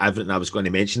mentioned everything I was going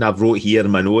to mention. I've wrote here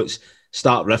in my notes.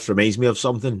 Start riff reminds me of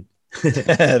something.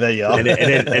 There you are. and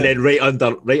then right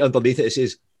underneath it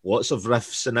says lots of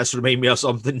riffs, and this remind me of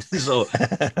something. so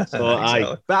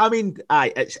Exactly. but I mean,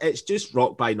 it's just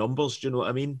rock by numbers. Do you know what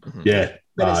I mean? Yeah,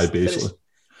 But basically.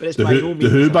 it's The by no Who, means the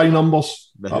Who by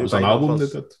Numbers. The That Who was by an album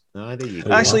Numbers. they did. There you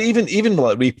go. Actually, even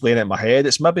like replaying it in my head,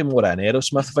 it's maybe more an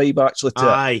Aerosmith vibe actually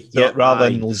to it, rather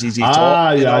than ZZ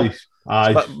Top.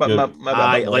 Aye. But maybe a bit more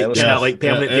like Aerosmith. kind of like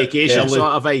permanent vacation early.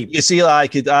 sort of vibe. You see, I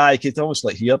could almost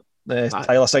like hear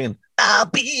Tyler singing. I'll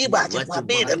be what you want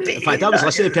me to be. In fact, I was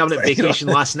listening to Permanent Vacation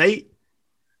last night.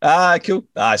 Cool.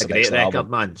 It's It's a great excellent record,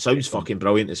 album. man. Sounds fucking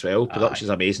brilliant as well.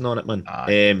 Production's amazing on it, man.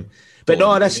 But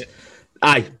Totally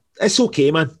no, it's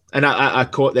okay, man. And I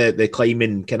caught the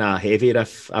climbing kind of heavy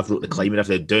riff. I've wrote the climbing riff,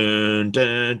 the dun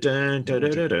dun dun dun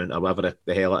dun dun, dun or whatever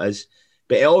the hell it is.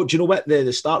 But do you know what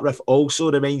the start riff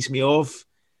also reminds me of?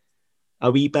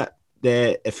 A wee bit.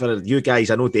 For you guys,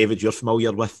 I know David, you're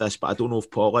familiar with this, but I don't know if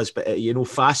Paul is. But you know,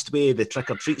 Fastway, the Trick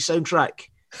or Treat soundtrack.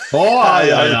 Oh,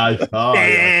 aye.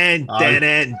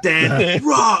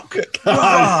 Rock.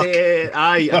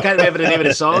 I can't remember the name of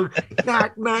the song.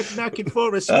 Knock, knocking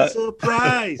for a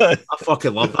surprise. I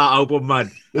fucking love that album,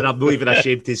 man. And I'm not even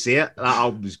ashamed to say it. That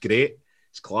album's great.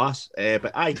 It's class.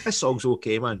 But this song's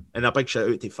okay, man. And a big shout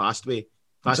out to Fastway.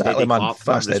 Exactly, man.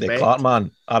 Fast Eddie Clark, man.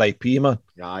 R.I.P., man.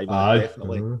 Aye, man,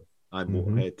 definitely. I'm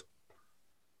Motorhead.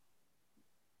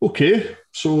 Okay,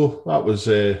 so that was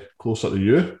Closer to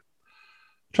You.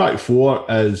 Track 4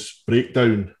 is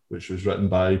Breakdown, which was written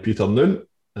by Peter Noon.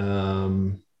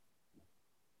 And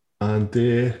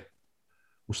we'll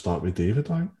start with David,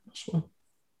 I think, this one.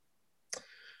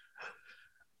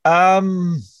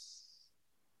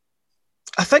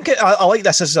 I think I like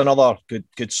this. This is another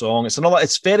good song.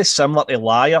 It's very similar to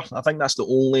Liar. I think that's the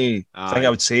only thing I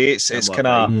would say. It's kind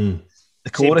of the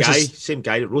chorus. Same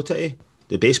guy that wrote it,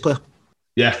 the bass player.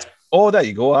 Yeah. Oh, there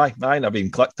you go. Aye, I've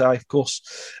been clicked. Aye, of course.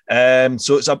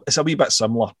 So it's a wee bit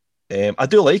similar. I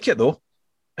do like it though.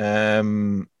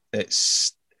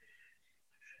 It's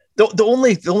the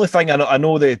only thing I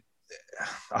know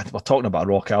we're talking about a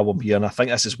rock album here, and I think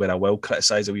this is where I will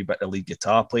criticise a wee bit the lead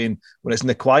guitar playing. When it's in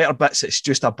the quieter bits, it's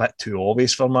just a bit too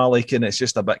obvious for my liking. It's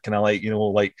just a bit kind of like,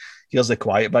 like here's the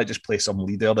quiet bit, just play some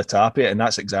lead over the top of it, and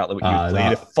that's exactly what you play.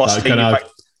 The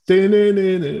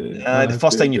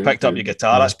first time you picked up your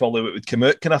guitar, that's probably what would come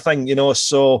out, kind of thing,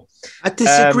 So I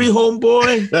disagree,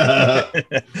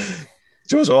 homeboy.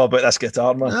 Joe's all about this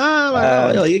guitar, man.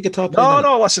 I like your guitar playing.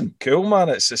 No, listen, cool, man.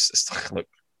 It's look,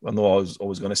 I know I was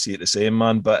always going to see it the same,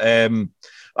 man, but I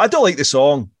do like the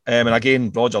song. And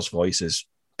again, Roger's voice is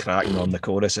cracking on the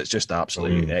chorus. It's just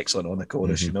absolutely excellent on the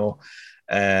chorus,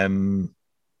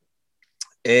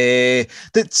 I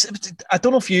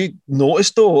don't know if you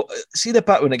noticed though, see the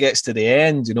bit when it gets to the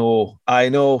end, I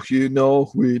know, we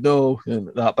know, and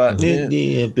that bit.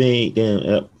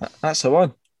 That's the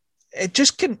one. It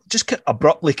just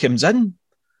abruptly comes in.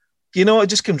 It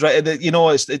just comes right.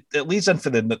 It leads in for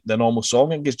the normal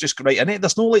song and gets just right in it.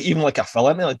 There's no even like a fill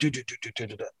in it. Like no. You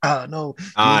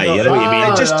know what you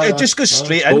mean. It just goes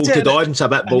straight into it. It's a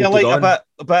bit bolted on. But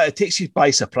it takes you by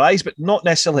surprise, but not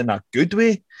necessarily in a good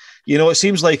way. It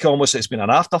seems like almost it's been an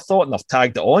afterthought and they've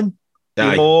tagged it on.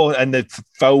 And the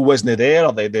fill wasn't there,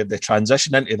 or the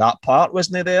transition into that part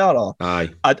wasn't there, or I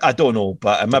don't know,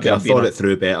 but maybe I thought it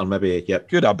through better. Maybe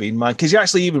could have been, man, because you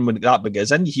actually, even when that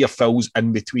begins in, you hear fills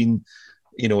in between,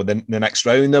 the next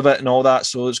round of it and all that.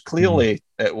 So it's clearly,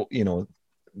 the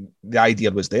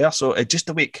idea was there. So it just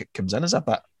the way it comes in is a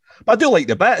bit. But I do like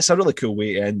the bit. It's a really cool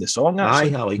way to end the song.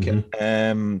 Actually. I like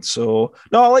it. So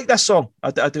no, I like this song.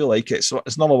 I do like it. So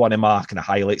it's another one of my kind of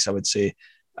highlights, I would say.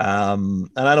 And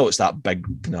I know it's that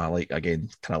big kind of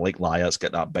like Liar. It's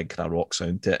got that big kind of rock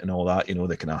sound to it and all that.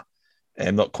 The kind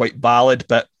of not quite ballad,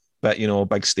 but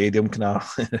big stadium kind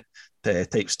of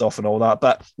type stuff and all that.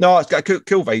 But no, it's got a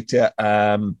cool vibe to it.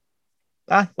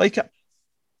 I like it.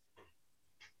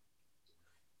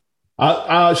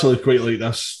 I actually quite like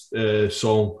this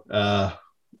song.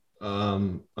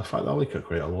 In fact, I like it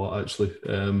quite a lot, actually.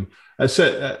 It's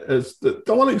the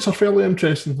lyrics are fairly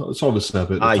interesting. It's obviously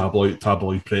about the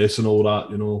tabloid press and all that,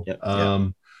 you know. Yep,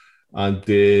 and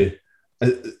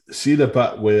see the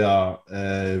bit where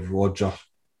Roger,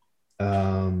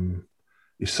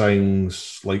 he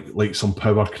sings like some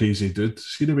power crazy dude.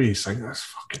 See the way he sings? That's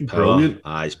fucking brilliant.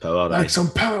 It's power. Like some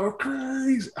power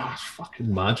crazy. It's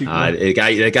fucking magic.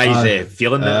 The guy's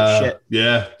feeling that shit.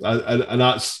 Yeah, and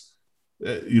that's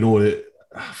you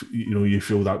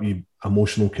feel that wee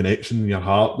emotional connection in your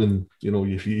heart when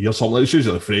you hear something like it's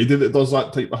usually Freddie that does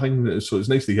that type of thing. So it's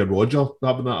nice to hear Roger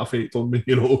having that effect on me,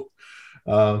 for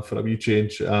a wee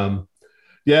change. I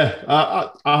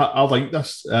like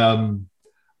this. And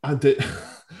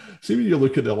see when you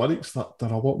look at the lyrics, they're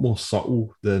a lot more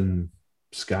subtle than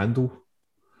Scandal.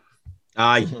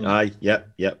 Yep.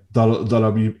 They're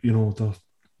a wee, they're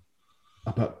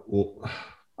a bit.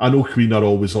 I know Queen are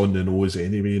always on the nose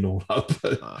anyway, and all that.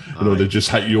 But, they just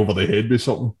hit you over the head with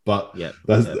something. But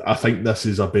I think this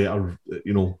is a better,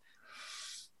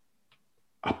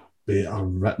 a better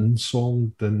written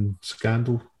song than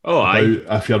Scandal.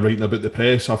 If you're writing about the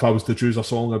press, if I was to choose a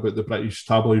song about the British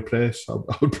tabloid press, I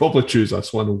would probably choose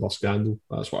this one over Scandal.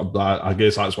 That's what I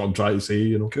guess that's what I'm trying to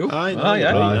say. Cool. I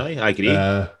agree.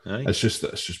 It's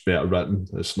just better written.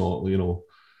 It's not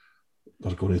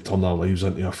they're going to turn their lives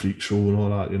into a freak show and all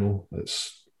that.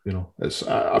 It's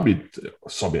I mean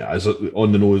some of it is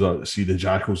on the nose that see the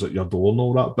jackals at your door and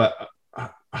all that, but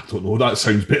I don't know. That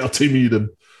sounds better to me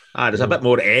than. There's a bit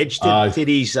more edge to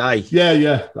these.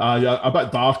 Yeah. A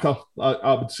bit darker,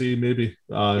 I would say, maybe.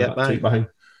 That type of thing.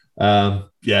 I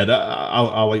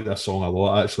like this song a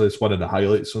lot, actually. It's one of the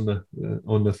highlights on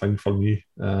the thing for me.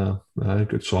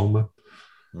 Good song, man.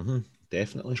 Mm-hmm,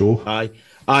 definitely. Joe? I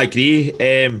agree.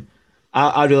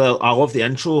 I love the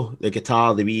intro, the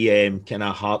guitar, the wee kind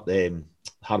of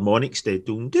harmonics. I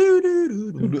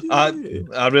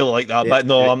really like that, but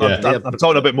no, I'm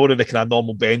talking about more of the kind of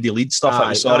normal bendy lead stuff.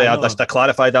 I just to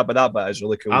clarify that, but that bit is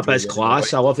really cool. That bit's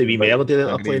class. I love the wee melody that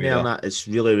they're playing there, and that it's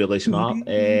really, really smart.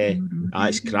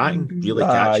 It's cracking, really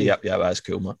catchy. Yeah, that's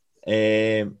cool, man.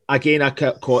 Again, I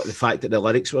caught the fact that the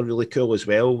lyrics were really cool as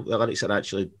well. The lyrics are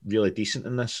actually really decent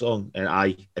in this song,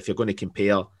 and if you're going to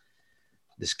compare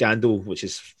the Scandal, which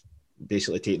is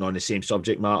basically taking on the same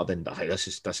subject matter, then I think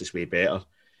this is way better.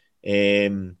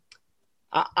 I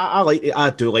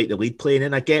do like the lead playing,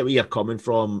 and I get where you're coming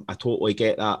from. I totally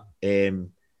get that.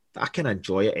 I can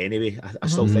enjoy it anyway. I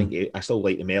still think I still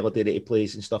like the melody that he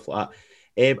plays and stuff like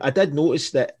that. I did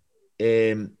notice that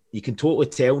you can totally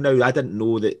tell now. I didn't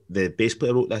know that the bass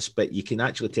player wrote this, but you can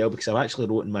actually tell because I've actually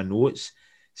wrote in my notes.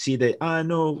 See the I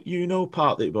know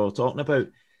part that we were talking about.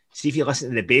 See if you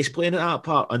listen to the bass playing at that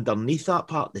part, underneath that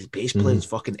part, the bass playing is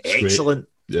fucking excellent.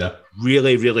 Yeah.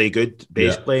 Really, really good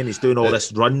bass playing. He's doing all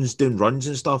this runs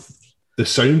and stuff. The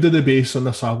sound of the bass on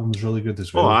this album is really good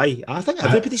as well. I think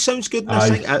everybody sounds good in this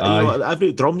thing.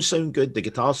 Every drums sound good, the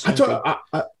guitars sound good.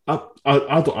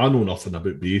 I know nothing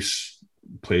about bass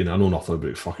playing. I know nothing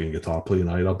about fucking guitar playing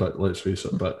either, but let's face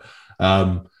it. But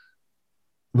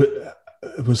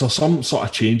was there some sort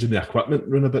of change in the equipment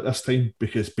round about this time?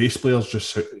 Because bass players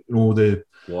just,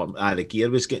 the gear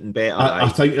was getting better. I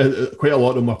think quite a lot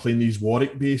of them were playing these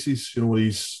Warwick basses,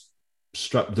 these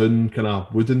stripped down kind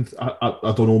of wooden.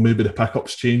 I don't know, maybe the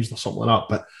pickups changed or something like that,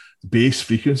 but the bass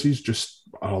frequencies just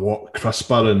are a lot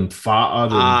crisper and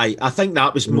fatter. I think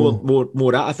that was more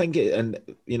that. I think maybe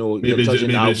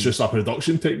it's just a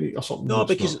production technique or something. No,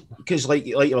 because like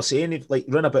you were saying, like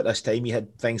run about this time, you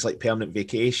had things like Permanent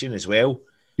Vacation as well.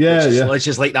 It's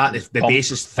just like that. The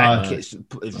bass is thick. It's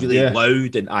really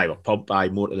loud and we're pumped.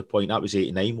 More to the point, that was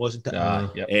 89, wasn't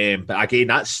it? But again,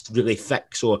 that's really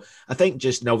thick. So I think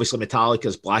just obviously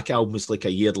Metallica's Black Album was like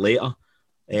a year later.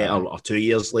 Or 2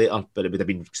 years later, but it would have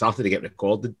been started to get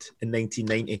recorded in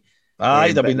 1990. It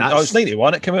was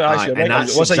 91 it came out, actually.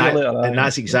 And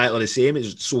that's exactly the same.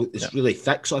 It's really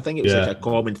thick, so I think it was like a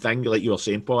common thing, like you were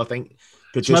saying, Paul. I think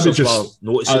producers were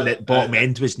noticing that bottom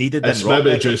end was needed. It's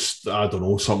maybe just, I don't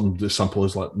know, something as simple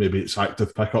as like maybe it's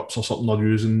active pickups or something they're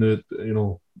using.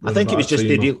 I think it was just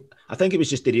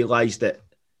to realise that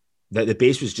the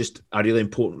bass was just a really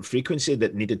important frequency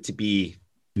that needed to be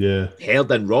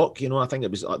heard in rock. I think it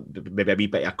was maybe a wee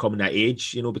bit of coming of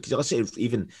age, because I say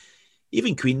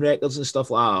even Queen records and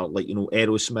stuff like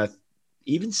Aerosmith,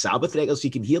 even Sabbath records, you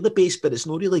can hear the bass, but it's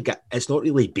not really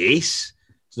bass.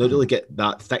 It's not really get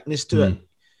that thickness to it.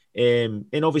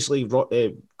 And obviously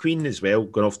Queen as well,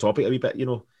 going off topic a wee bit,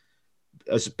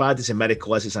 as bad as A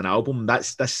Miracle is as an album,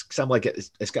 that's similar.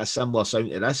 It's got a similar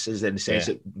sound to this, is in the sense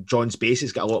that John's bass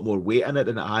has got a lot more weight in it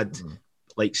than it had,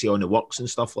 like say on The Works and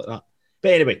stuff like that.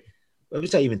 But anyway, what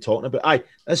was I even talking about? Aye,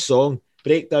 this song,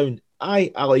 Breakdown,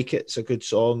 I like it. It's a good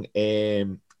song.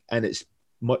 And it's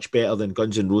much better than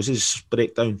Guns N' Roses'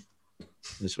 Breakdown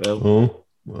as well. Oh,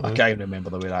 I can't remember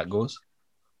the way that goes.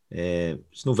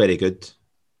 It's not very good.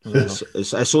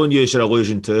 It's on Use Your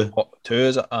Illusion too. What, 2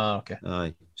 is it? Ah, okay.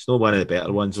 Aye, it's not one of the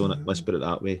better ones on it. Let's put it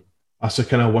that way. That's a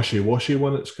kind of wishy-washy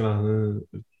one. It's kind of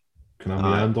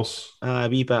meanders. A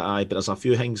wee bit, aye, but there's a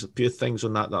few things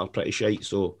on that are pretty shite.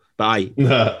 So, but aye,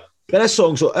 but this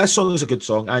song is a good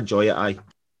song. I enjoy it. Aye,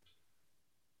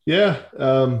 yeah,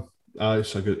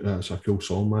 it's a cool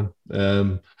song,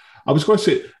 man. I was going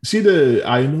to see the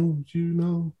I know you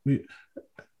know.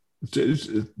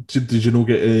 Did you know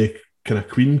get any kind of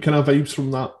Queen kind of vibes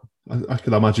from that? I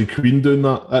could imagine Queen doing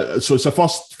that. So it's the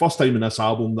first time in this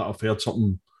album that I've heard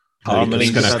something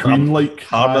harmonised, kind of Queen like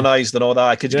harmonised and all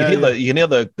that. Because you can hear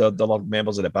the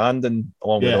members of the band and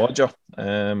along with Roger.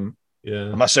 I'm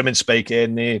assuming Spike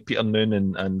Edney, Peter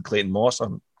Noon, and Clayton Moss.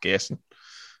 I'm guessing.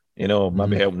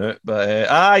 Maybe helping out,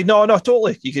 but no,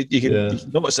 totally. You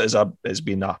can notice it as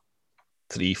being a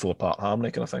 3-4 part harmony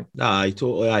kind of thing. Aye,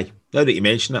 totally. Aye. Now that you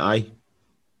mention it, aye.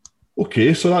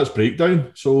 Okay, so that's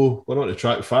Breakdown. So we're on to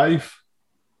track 5.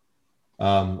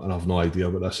 And I've no idea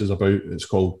what this is about. It's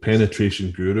called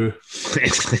Penetration Guru.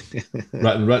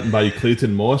 written by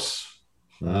Clayton Moss.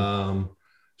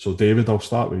 So David, I'll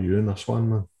start with you in this one,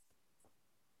 man.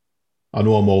 I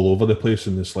know I'm all over the place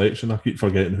in the selection. I keep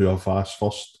forgetting who I've asked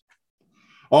first.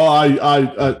 Oh,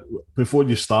 I before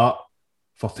you start,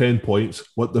 for 10 points,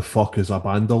 what the fuck is a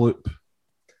Bandaloop?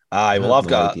 Aye, well, I've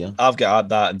got to add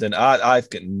that, and then I've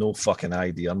got no fucking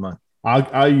idea, man.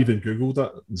 I even Googled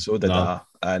it. So did I,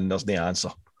 and there's no answer.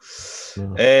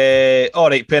 No. All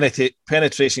right,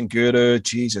 Penetration Guru,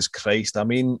 Jesus Christ. I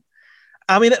mean,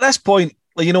 at this point,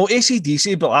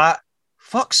 AC/DC, but like,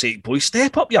 fuck's sake, boy,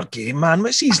 step up your game, man.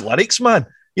 What's these lyrics, man?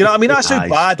 You know what I mean? That's how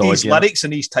bad these lyrics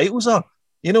and these titles are.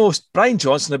 Brian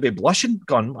Johnson would be blushing,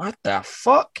 going, what the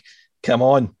fuck? Come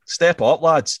on, step up,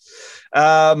 lads.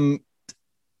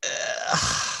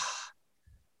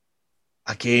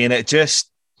 Again,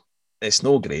 it's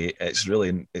no great. It's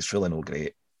really no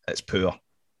great. It's poor,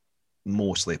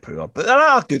 mostly poor. But there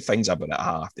are good things about it,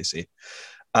 I have to say.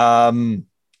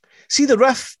 See the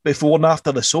riff before and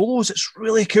after the solos, it's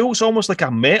really cool. It's almost like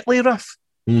a medley riff.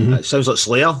 Mm-hmm. It sounds like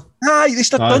Slayer. Aye, they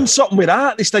still done something with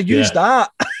that. They still used that.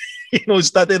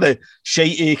 Instead of the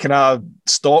shitey kind of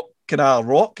stock kind of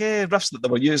rock riffs that they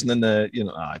were using in the,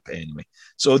 but anyway.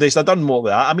 So they still done more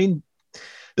with that. I mean,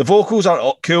 the vocals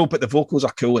are cool, but the vocals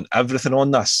are cool and everything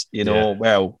on this,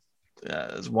 well,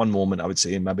 there's one moment I would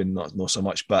say, maybe not so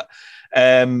much, but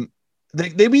the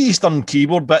wee Eastern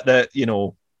keyboard bit that,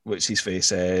 what's his face,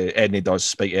 Spike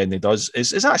Edney does,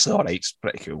 is actually all right. It's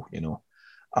pretty cool,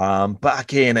 But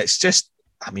again, it's just,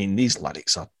 these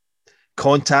lyrics are,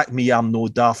 contact me, I'm no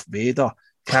Darth Vader.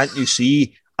 Can't you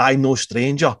see, I'm no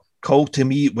stranger. Call to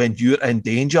me when you're in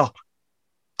danger.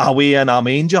 Away in a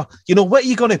manger. What are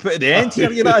you going to put at the end here?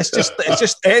 It's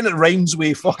just, and it rhymes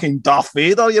with fucking Darth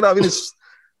Vader.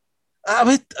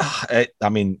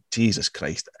 Jesus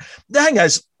Christ. The thing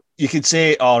is, you could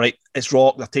say, all right, it's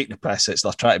rock, they're taking the piss,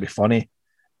 they're trying to be funny.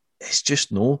 It's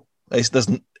just no. There's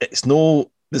no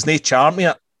charm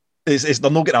to it.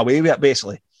 They're not getting away with it,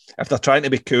 basically. If they're trying to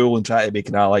be cool and trying to be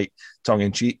kind of like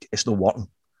tongue-in-cheek, it's not working.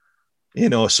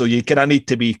 So you kind of need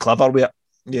to be clever with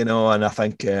it, and I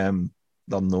think they're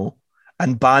no.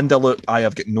 And Bandaloop, I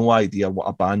have got no idea what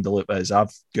a Bandaloop is.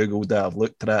 I've Googled it, I've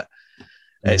looked at it.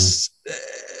 It's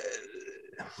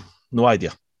no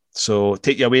idea. So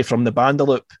take you away from the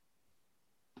Bandaloop.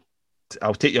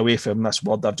 I'll take you away from this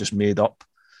word I've just made up.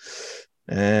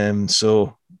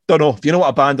 So don't know. If you know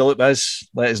what a Bandaloop is,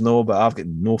 let us know, but I've got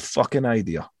no fucking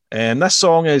idea. This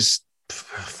song is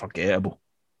forgettable.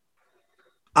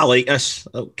 I like this.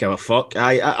 I don't give a fuck.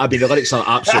 I mean, the lyrics are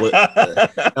absolute.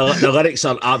 the lyrics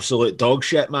are absolute dog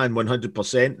shit, man.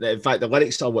 100%. In fact, the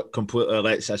lyrics are what completely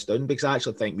lets this down, because I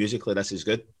actually think musically this is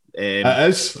good. It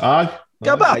is. Aye.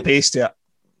 Get a bit of pace to it.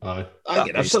 Aye. I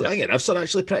think riffs are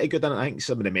actually pretty good, and I think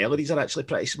some of the melodies are actually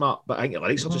pretty smart. But I think the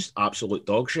lyrics are just absolute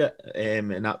dog shit,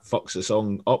 and that fucks the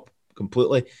song up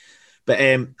completely. But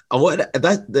I wanted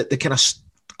the kind of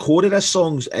core of this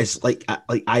song is like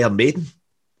Iron Maiden.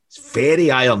 It's very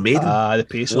Iron Maiden. The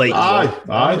pace. Like, aye.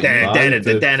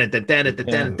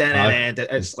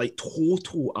 It's like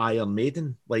total Iron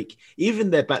Maiden. Like,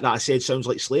 even the bit that I said sounds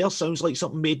like Slayer, sounds like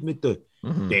something Maiden would do.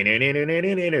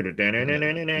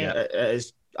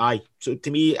 Aye. So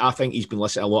to me, I think he's been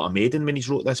listening to a lot of Maiden when he's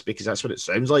wrote this, because that's what it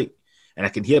sounds like. And I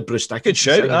can hear Bruce Dickinson. Good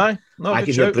shout, singing. aye. I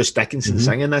can hear Bruce Dickinson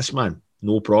singing this, man.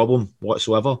 No problem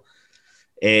whatsoever.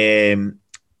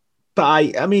 But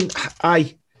I mean,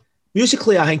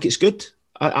 musically, I think it's good.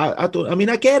 I don't. I mean,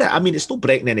 I get it. I mean, it's not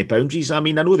breaking any boundaries. I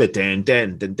mean, I know the den.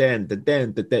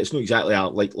 It's not exactly a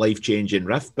like life changing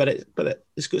riff, but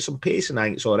it's got some pace, and I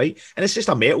think it's all right. And it's just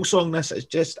a metal song. This it's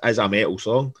just as a metal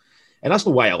song, and that's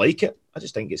not why I like it. I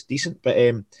just think it's decent. But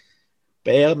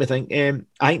let me think.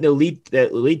 I think the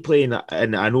lead playing,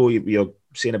 and I know you're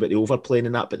saying about the overplaying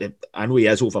and that, but I know he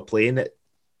is overplaying it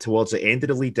towards the end of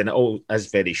the lead, and it all is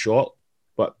very short.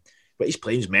 But he's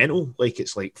playing's mental. Like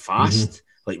it's like fast.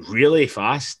 Like really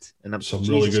fast, and I'm some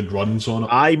really good runs on it.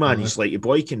 Aye, man, he's like your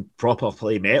boy can proper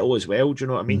play metal as well. Do you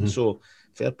know what I mean? So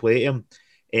fair play to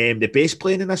him. The bass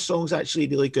playing in this song is actually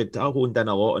really good. I honed in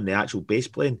a lot on the actual bass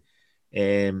playing,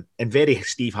 and very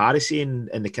Steve Harrisy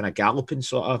in the kind of galloping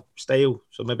sort of style.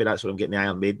 So maybe that's what I'm getting the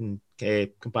Iron Maiden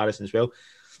comparison as well.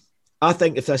 I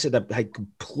think if this had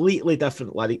completely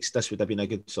different lyrics, this would have been a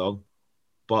good song.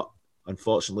 But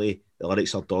unfortunately, the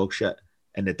lyrics are dog shit,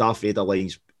 and the Darth Vader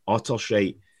lines utter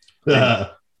shite.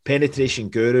 Penetration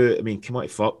Guru, I mean, come on,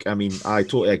 fuck. I mean, I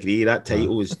totally agree. That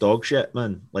title is dog shit,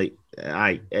 man. Like,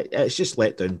 it's just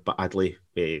let down badly.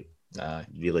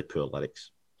 Really poor lyrics.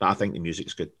 But I think the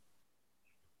music's good.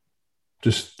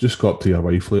 Just go up to your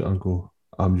wife later and go,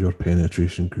 I'm your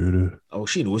penetration guru. Oh,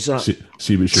 she knows that.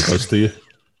 See what she does to you.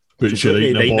 Puts you right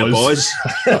in the balls.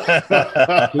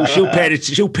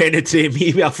 She'll penetrate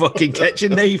me with a fucking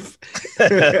kitchen knife.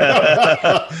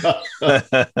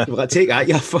 Will I take that,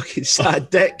 you fucking sad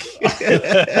dick?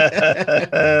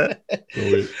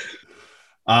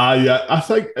 Yeah, I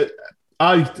think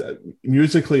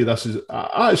musically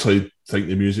I actually think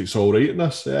the music's all right in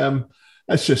this.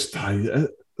 It's just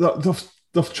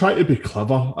they've tried to be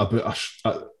clever about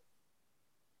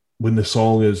when the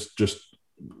song is just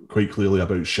quite clearly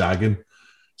about shagging.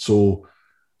 So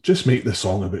just make the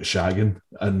song about shagging,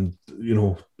 and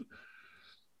yeah.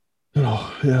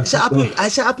 Is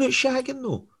it about shagging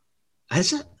though?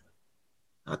 Is it?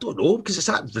 I don't know, because it's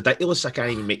that ridiculous I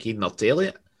can't even make Hayden or tell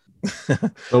it.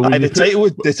 Well, the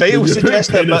title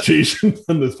suggested,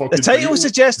 the title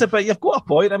suggested, but you've got a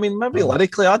point. I mean, maybe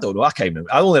lyrically, I don't know. I can't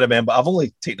remember. I only remember. I've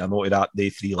only taken a note of that. The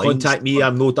 3 lines. Contact me.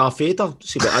 I'm no Darth Vader.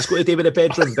 See what that's got to do with the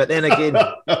bedroom. But then again,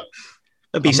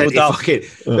 maybe he's into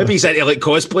like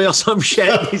cosplay or some shit.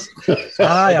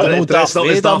 I'm no Darth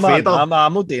Vader, man.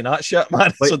 I'm not doing that shit,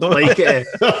 man. Like, so don't like it.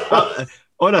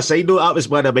 On a side note, that was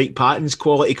one of Mike Patton's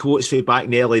quality quotes from back in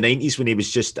the early 90s when he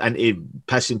was just into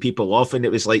pissing people off, and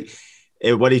it was like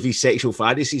one of his sexual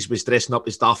fantasies was dressing up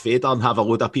as Darth Vader and have a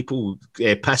load of people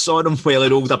piss on him while he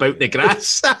rolled about in the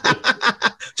grass,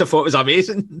 which I thought was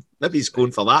amazing. Maybe he's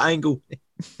going for that angle.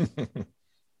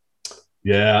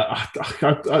 Yeah,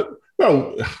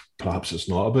 well, perhaps it's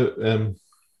not about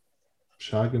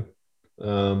shagging.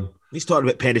 He's talking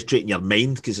about penetrating your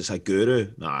mind because it's a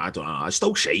guru. Nah, I don't know. It's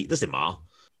still shite, doesn't matter.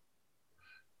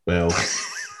 Well,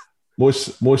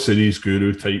 most of these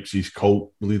guru types, these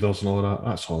cult leaders and all that,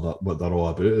 that's all that what they're all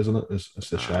about, isn't it? It's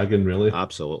the shagging, really.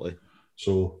 Absolutely.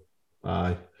 So,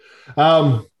 it's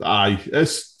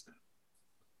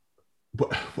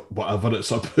whatever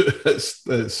it's about. It's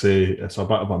a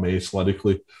bit of a mess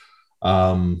lyrically,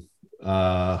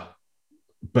 but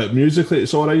musically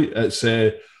it's all right. It's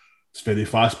very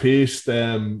fast paced.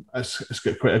 It's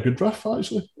got quite a good riff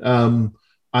actually.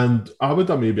 And I would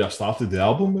have maybe started the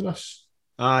album with this.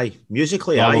 Aye,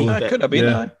 musically, it could have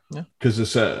been. Because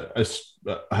it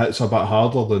hits a bit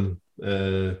harder than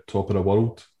Top of the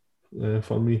World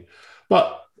for me.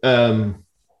 But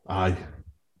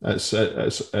it's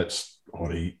all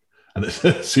right, and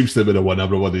it seems to be the one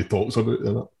everybody talks about,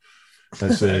 isn't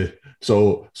it? It's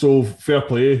so fair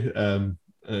play.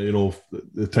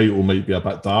 The title might be a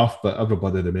bit daft, but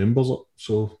everybody remembers it.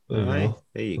 So there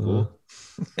you go.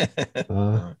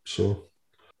 So,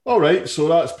 all right. So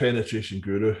that's Penetration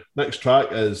Guru. Next track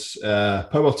is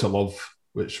Power to Love,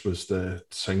 which was the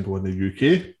single in the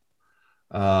UK.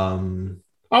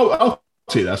 I'll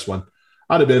take this one.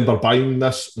 I remember buying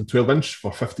this in 12-inch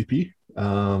for 50p.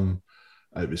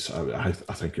 It was, I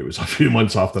think it was a few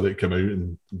months after it came out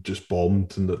and just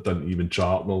bombed, and it didn't even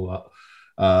chart and all that.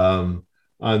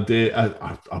 And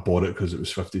I bought it because it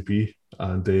was 50p,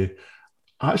 and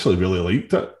I actually really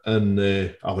liked it, and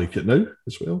I like it now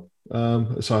as well.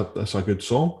 It's a good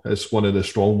song. It's one of the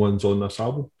strong ones on this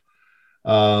album.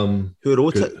 Who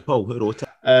wrote it, Paul? Who wrote it?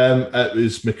 It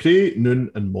was McRae,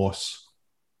 Noon, and Moss.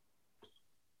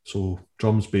 So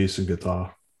drums, bass, and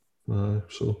guitar. I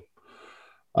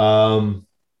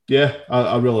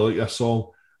really like this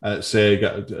song. It's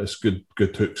good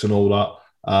hooks and all that.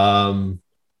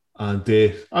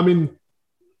 I mean,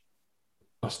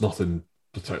 there's nothing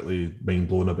particularly mind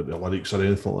blowing about the lyrics or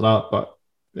anything like that, but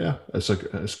yeah,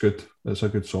 it's good. It's a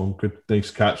good song. Good,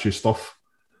 nice, catchy stuff.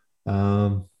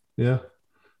 Yeah,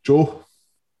 Joe.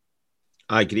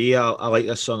 I agree. I like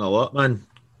this song a lot, man.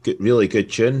 Good, really good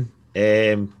tune.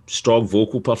 Strong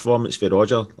vocal performance for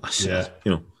Roger. Yeah.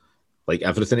 You know, like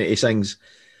everything that he sings.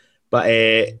 But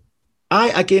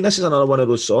again, this is another one of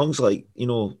those songs. Like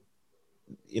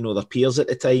their peers at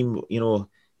the time.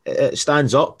 It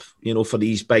stands up. For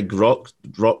these big rock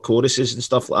choruses and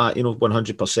stuff like that.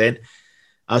 100%.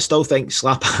 I still think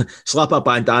slap a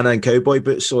bandana and cowboy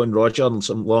boots on Roger and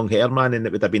some long hair, man, and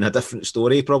it would have been a different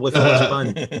story probably for this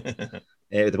band.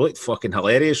 It would have looked fucking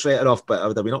hilarious right off, but I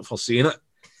would have been up for seeing it.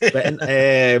 But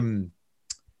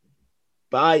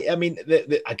I mean,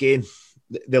 again,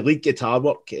 the lead guitar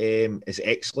work is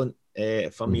excellent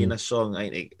for me in this song. I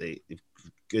think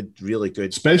good, really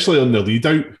good, especially on the lead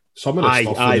out. Some of the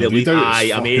stuff on the lead out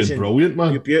is amazing, brilliant,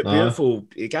 man. Beautiful.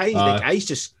 The guy's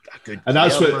just a good. And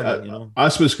that's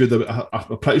that's what's good.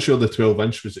 I'm pretty sure the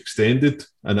 12-inch was extended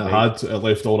and it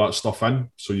left all that stuff in,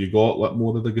 so you got like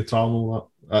more of the guitar and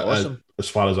all that. Awesome. As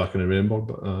far as I can remember,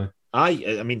 but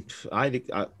I mean,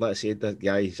 like I said, the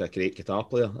guy's a great guitar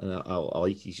player, and I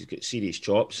like he's got serious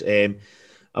chops.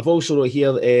 I've also wrote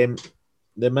here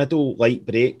the middle light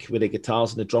break with the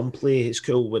guitars and the drum play is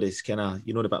cool. Where it's kind of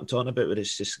the bit I'm talking about, where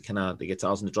it's just kind of the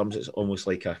guitars and the drums. It's almost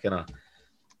like a kind of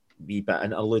wee bit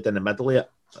interlude in the middle of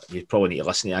it. You probably need to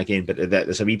listen to it again, but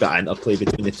there's a wee bit of interplay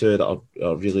between the two that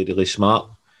are really, really smart.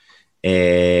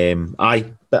 I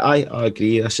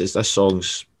agree. This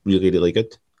song's really, really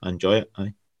good. I enjoy it.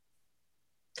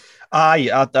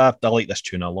 I like this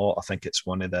tune a lot. I think it's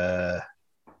one of the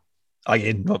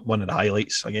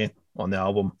highlights again on the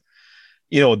album.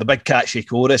 The big catchy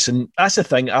chorus, and that's the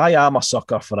thing. I am a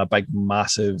sucker for a big,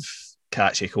 massive,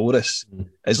 catchy chorus.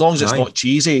 As long as it's not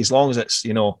cheesy, as long as it's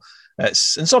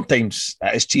it's, and sometimes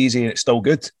it is cheesy and it's still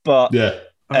good. But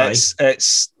it's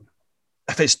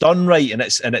if it's done right and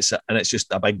it's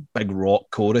just a big rock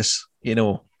chorus,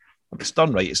 if it's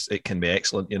done right, it can be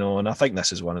excellent. And I think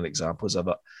this is one of the examples of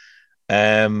it.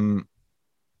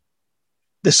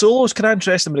 The solo is kind of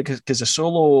interesting because the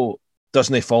solo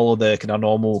doesn't follow the kind of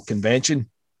normal convention,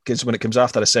 because when it comes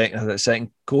after the second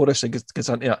chorus, it gets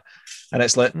into it, and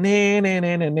it's like you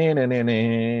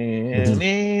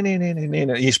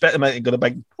expect them to go the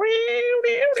big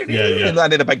and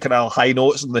then the big kind of high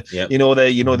notes and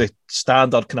the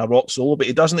standard kind of rock solo, but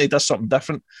he doesn't. He does something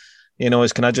different.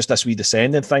 It's kind of just this wee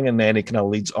descending thing, and then he kind of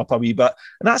leads up a wee bit,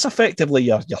 and that's effectively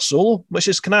your solo, which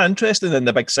is kind of interesting in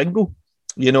the big single.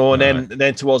 And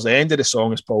then towards the end of the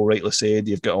song, as Paul rightly said,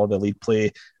 you've got all the lead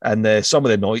play, and some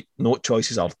of the note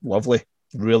choices are lovely,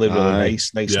 really, really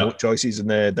nice note choices in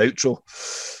the outro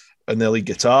and the lead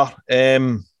guitar. I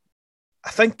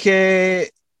think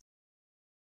the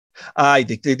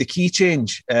key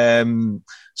change.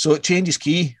 So it changes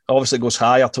key. Obviously, it goes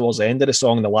higher towards the end of the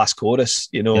song in the last chorus.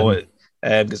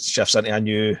 It shifts into a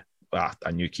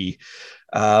new key.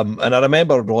 And I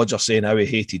remember Roger saying how he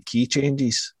hated key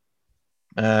changes.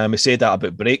 He said that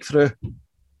about Breakthrough,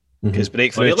 because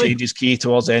Breakthrough changes key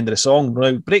towards the end of the song.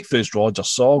 Now, Breakthrough's Roger's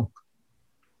song.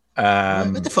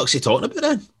 What the fuck's he talking about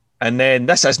then? And then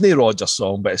this isn't Roger's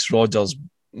song, but it's Roger's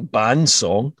band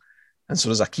song, and so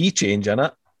there's a key change in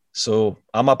it. So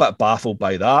I'm a bit baffled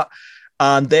by that.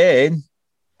 And then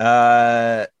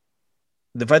the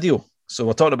video. So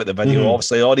we're talking about the video.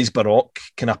 Obviously, all these Baroque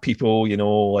kind of people,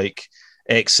 like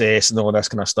Excess and all this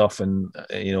kind of stuff, and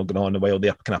going on while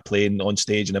they're kind of playing on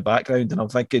stage in the background. And I'm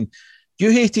thinking,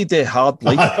 you hated the Hard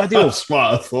Life video. That's what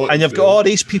I thought. And you've got all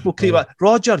these people claiming,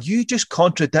 Roger, you just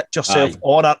contradict yourself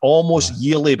on an almost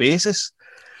yearly basis.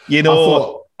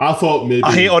 I thought maybe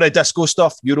I hate all the disco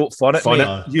stuff. You wrote for it,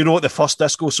 mate. You wrote the first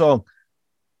disco song.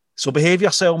 So behave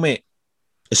yourself, mate.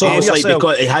 It's almost like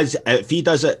because if he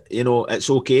does it, it's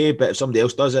okay, but if somebody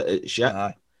else does it, it's shit.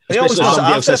 Especially if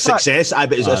somebody else has success.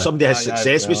 But if somebody has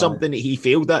success with something that he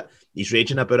failed at, he's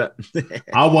raging about it.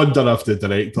 I wonder if the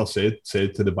director said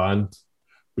to the band,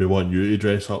 "We want you to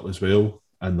dress up as well,"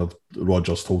 and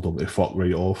Rogers told them to fuck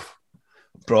right off.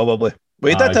 Probably.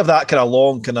 Well, he did have that kind of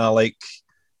long, kind of like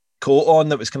coat on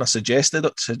that was kind of suggestive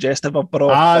of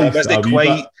Baroque.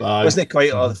 Wasn't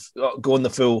quite going the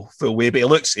full way, but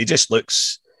he just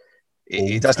looks.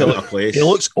 He doesn't look. He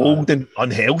looks old and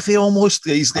unhealthy almost.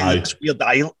 He's got this weird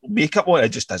makeup on. It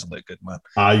just doesn't look good, man.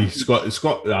 It's got some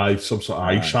sort of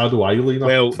eyeshadow eyeliner.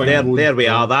 Well, there we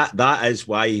are. That is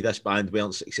why this band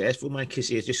weren't successful, man. Because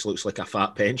he just looks like a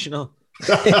fat pensioner.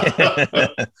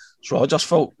 It's Roger's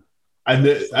fault. And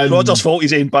Roger's fault.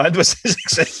 His own band was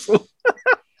successful.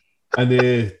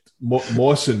 And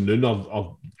Moss and Noon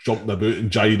are jumping about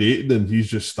and gyrating, and he's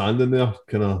just standing there,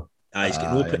 kind of He's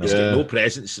got no, he's got no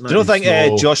presence. Do you not think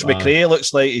Josh McRae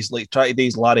looks like he's like trying to do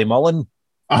his Larry Mullen?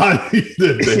 That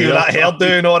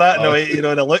hairdo and all that,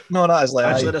 the look and all that is like.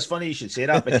 Actually, it's funny you should say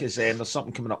that because there's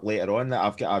something coming up later on that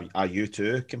I've got a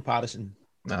U2 comparison.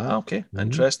 Okay,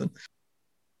 interesting.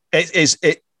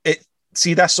 It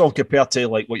see this song compared to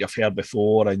like what you've heard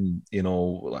before, and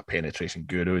like Penetration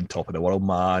Guru and Top of the World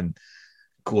Man,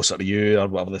 Closer to You or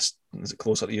whatever this is. It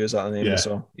Closer to You, is that the name of the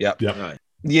song? Yep. Right.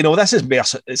 This is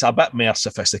it's a bit more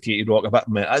sophisticated rock,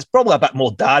 it's probably a bit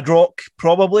more dad rock,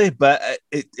 probably, but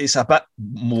it's a bit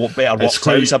more better rock. It's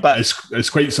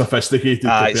quite sophisticated.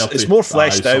 It's more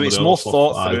fleshed out. It's more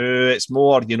thought through. It's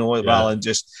more, rather than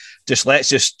just let's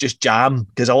just jam,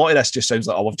 because a lot of this just sounds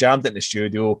like, we've jammed it in the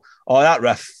studio. Oh, that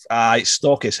riff, it's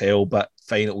stock as hell, but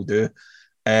fine, it'll do.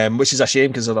 Which is a shame,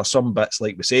 because there are some bits,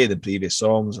 like we say, the previous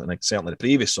songs, and like certainly the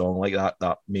previous song, like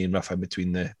that main riff in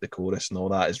between the chorus and all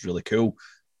that is really cool.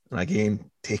 And again,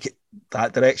 take it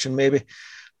that direction maybe.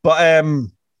 But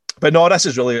no, this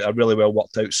is really a really well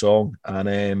worked out song,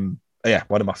 and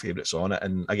one of my favourites on it.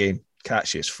 And again,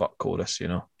 catchy as fuck chorus,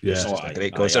 It's just a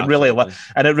great chorus. It really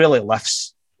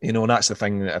lifts, and that's the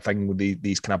thing. I think with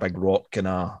these kind of big rock kind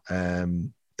of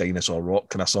dinosaur rock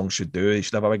kind of songs should do. You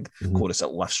should have a big chorus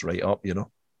that lifts right up,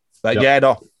 But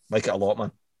like it a lot,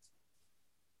 man.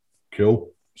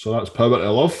 Cool. So that's Power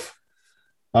to Love.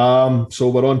 So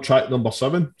we're on track number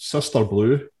 7, Sister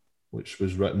Blue, which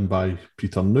was written by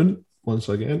Peter Noon once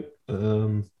again.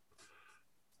 Mr.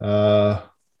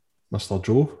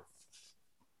 Joe.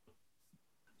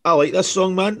 I like this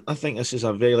song, man. I think this is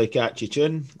a very catchy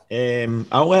tune. I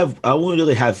only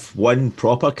really have one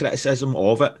proper criticism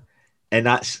of it, and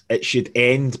that's it should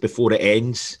end before it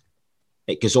ends.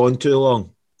 It goes on too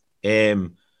long.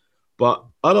 But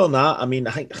other than that, I mean,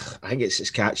 I think it's as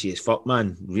catchy as fuck,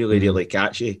 man. Really, really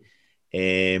catchy.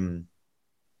 It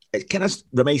kind of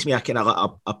reminds me of kind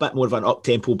of a bit more of an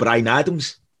up-tempo Bryan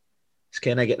Adams. It's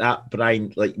kind of get that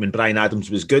Bryan, like when Bryan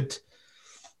Adams was good.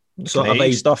 Sort of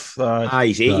like stuff.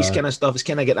 His 80s kind of stuff. It's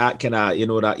kind of get that kind of,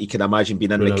 that you can imagine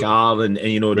being in the car and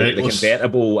the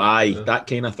convertible, that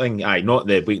kind of thing. Not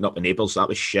the Waking Up the Neighbours, that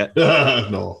was shit.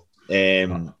 No.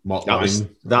 Mutt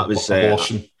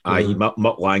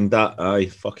Lang,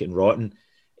 that, fucking rotten.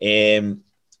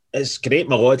 It's great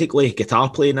melodically. Guitar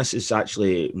playing this is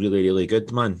actually really, really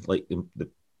good, man. Like the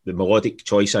melodic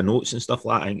choice of notes and stuff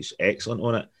like that, I think it's excellent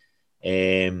on it.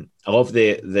 I love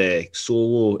the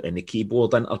solo and the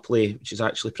keyboard interplay, which is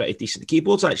actually pretty decent. The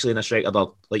keyboards actually in this record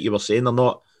are, like you were saying, they're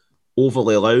not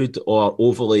overly loud or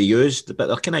overly used, but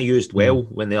they're kind of used well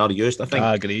when they are used, I think.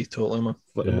 I agree, totally, man.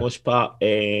 For the most part.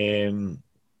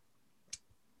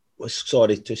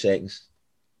 Sorry, 2 seconds.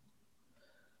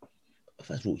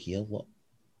 If I wrote here, what?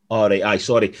 All right,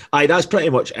 sorry. That's pretty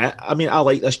much it. I mean, I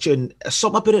like this tune.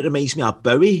 Something about it reminds me of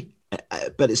Bowie,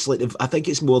 but it's like, I think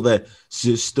it's more the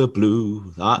Sister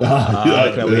Blue.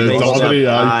 The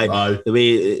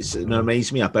way it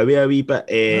reminds me of Bowie a wee bit.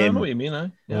 I know what you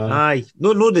mean,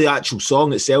 No, the actual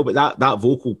song itself, but that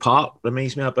vocal part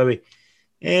reminds me of Bowie.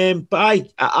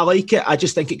 But I like it. I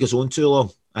just think it goes on too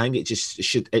long. I think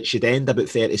it should end about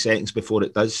 30 seconds before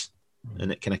it does,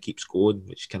 and it kind of keeps going,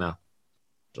 which kind of,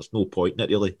 there's no point in it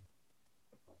really.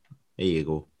 There you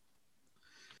go.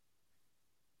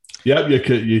 Yeah,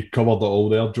 you covered it all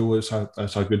there, Joe. It's a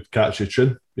good catchy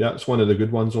tune. Yeah, it's one of the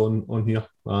good ones on here.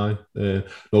 Not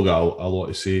got a lot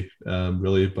to say,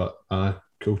 really, but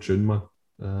cool tune, man.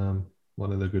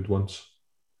 One of the good ones.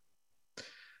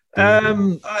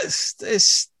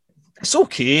 It's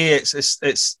okay.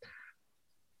 It's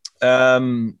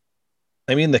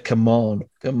I mean, come on,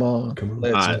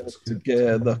 let's get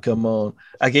together, come on.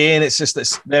 Again,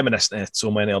 it's reminiscent of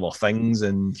so many other things,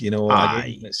 and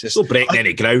again, it's just not breaking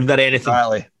any ground or anything.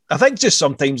 Exactly. I think just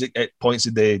sometimes it points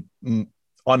to the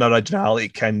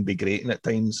unoriginality can be grating at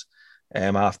times. I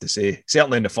have to say,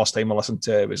 certainly in the first time I listened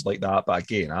to it, it was like that. But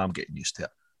again, I'm getting used to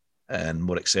it and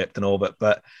more accepting of it.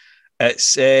 But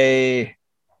it's again,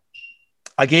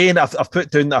 I've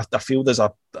put down. I feel there's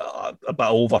a bit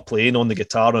overplaying on the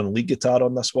guitar and lead guitar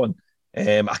on this one.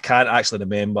 I can't actually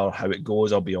remember how it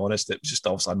goes. I'll be honest. It was just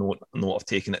obviously a note I've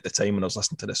taken at the time when I was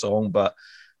listening to the song, but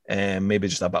maybe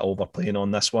just a bit overplaying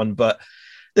on this one. But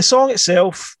the song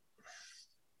itself,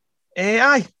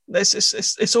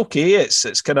 it's okay.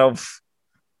 It's kind of,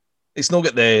 it's not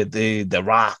got the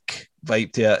rock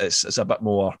vibe to it. It's a bit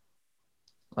more,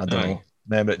 I don't know.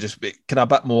 Remember it just be kind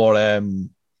of a bit more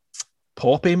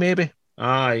poppy maybe.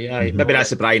 Maybe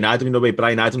that's the Bryan Adams. The way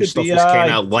Bryan Adams stuff was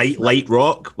kind of light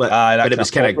rock, but it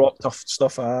was kind of rock tough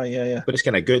stuff. Yeah. But it's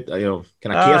kind of good, kind of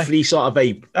carefree sort of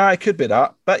vibe. It could be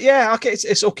that, but yeah, okay,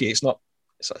 it's okay. It's not.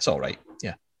 It's all right.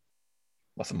 Yeah.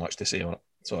 Nothing much to say on it.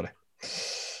 Sorry.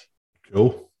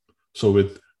 Cool. So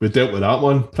we dealt with that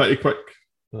one pretty quick.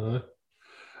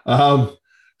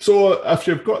 So if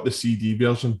you've got the CD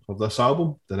version of this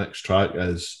album, the next track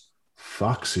is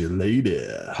Foxy Lady.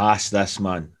 Pass this,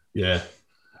 man. Yeah.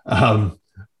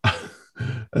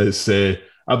 It's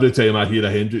every time I hear a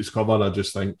Hendrix cover, I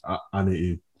just think I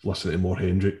need to listen to more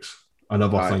Hendrix. I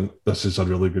never think this is a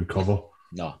really good cover.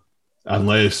 No.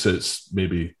 Unless it's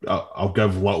maybe, I'll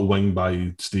give Little Wing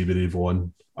by Stevie Ray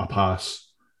Vaughan a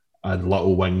pass and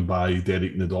Little Wing by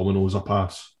Derek and the Dominoes a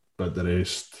pass. But the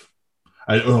rest,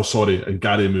 and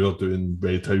Gary Moore doing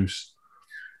Red House.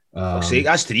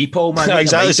 That's 3, Paul, man.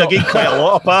 Exactly, so I get quite a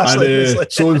lot of passes.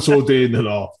 So-and-so doing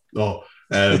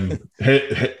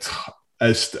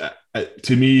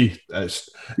to me, it's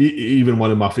even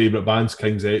one of my favourite bands,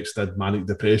 King's X, did Manic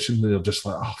Depression, and they're just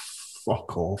like, oh,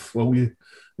 fuck off, will you?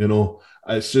 You know,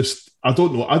 it's just, I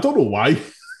don't know why.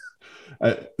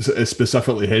 It's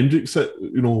specifically Hendrix,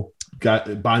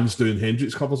 bands doing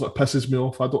Hendrix covers that pisses me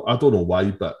off. I don't know why,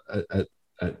 but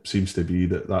it seems to be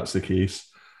that's the case.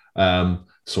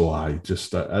 So I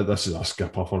just this is a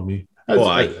skipper for me.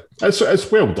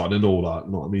 It's well done and all that.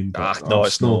 You know what I mean? But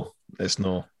it's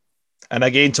no. And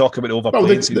again, talk about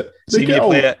overplaying. They get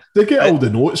all the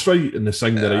notes right and they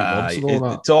sing the right words and all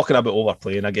that. Talking about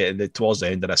overplaying, I get towards the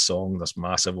end of this song, there's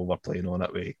massive overplaying on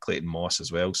it with Clayton Moss as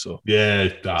well. So yeah,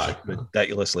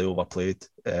 ridiculously overplayed.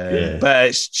 But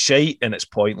it's shite and it's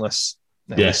pointless.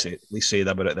 Yeah, we say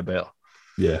that about it the better.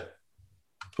 Yeah.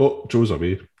 Oh, Joe's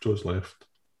away. Joe's left.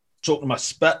 Talking my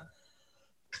spit.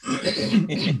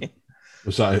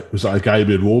 Was that a guy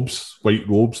with robes, white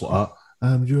robes like that?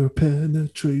 I'm your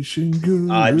penetration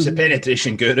guru. It was a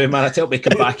penetration guru, man. I tell me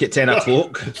come back at 10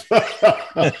 o'clock.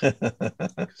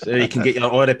 So you can get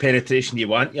all the penetration you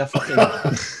want, you fucking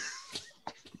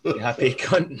you happy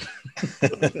cunt.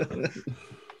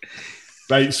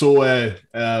 Right, so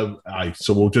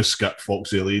so we'll just skip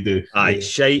Foxy Lady.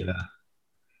 Shite.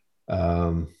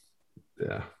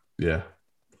 Yeah.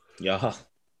 Yeah.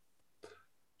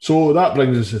 So that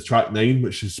brings us to track 9,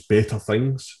 which is Better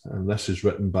Things. And this is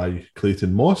written by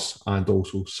Clayton Moss and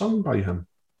also sung by him.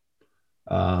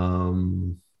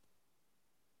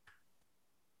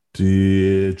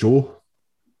 Joe?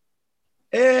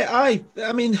 I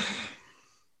mean,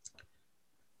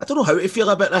 I don't know how to feel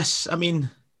about this. I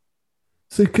mean...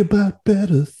 Think about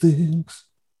better things.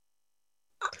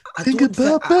 Think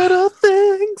about better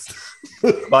things.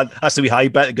 Man, has to be high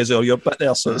bit because of your bit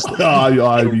there. So it's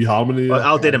wee harmony.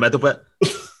 I'll do the middle bit.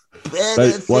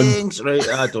 Better things, right?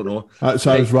 I don't know. That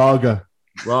sounds raga.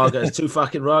 Raga, it's too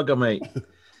fucking raga, mate.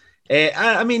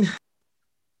 I mean,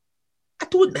 I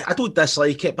don't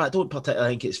dislike it, but I don't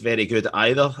particularly think it's very good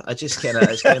either. I just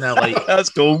it's kind of like that's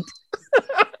cool.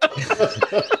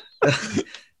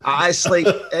 It's like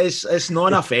it's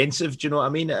non-offensive. Do you know what I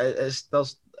mean? There's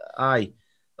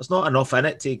not enough in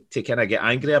it to kind of get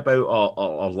angry about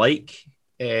or like.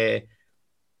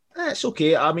 It's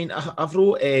okay. I mean, I've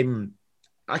wrote.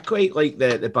 I quite like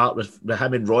the part with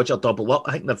him and Roger double up.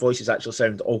 I think their voices actually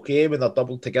sound okay when they're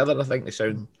doubled together. I think they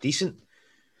sound decent.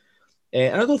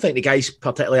 And I don't think the guy's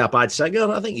particularly a bad singer.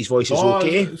 I think his voice is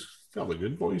okay. He's got a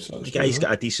good voice. The guy's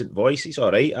got a decent voice. He's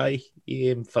all right.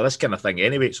 For this kind of thing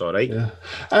anyway, it's all right. Yeah.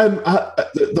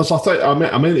 There's a thing I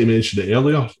meant to mention it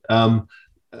earlier. On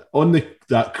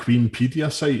that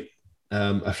Queenpedia site,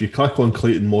 if you click on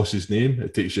Clayton Moss's name,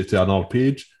 it takes you to another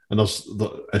page, and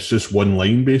it's just one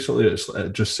line basically.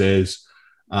 It just says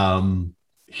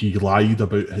he lied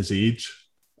about his age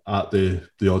at the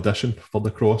audition for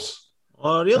The Cross.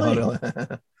 Oh, really?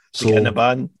 So in the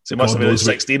band, so he must have been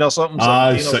 16 or something.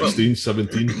 16,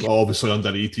 17, obviously under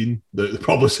 18. They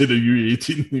probably say the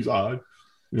U18. He's like,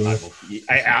 you know.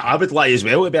 I would lie as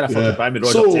well to be in a fucking band with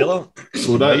Roger Taylor.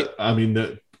 So that, I mean,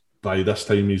 that by this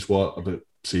time he's what, about,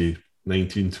 say,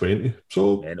 19, 20.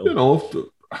 So, you know,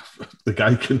 the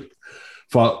guy can,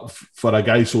 for a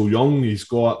guy so young, he's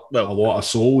got a lot of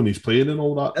soul and he's playing and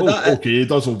all that. Okay, he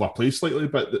does overplay slightly,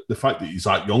 but the fact that he's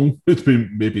that young would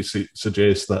maybe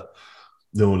suggest that,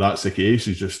 no, that's the case.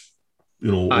 He's just,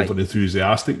 you know, over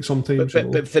enthusiastic sometimes.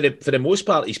 But for the most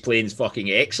part, he's playing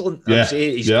fucking excellent. I'd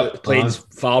say he's playing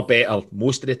far better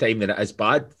most of the time than it is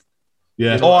bad.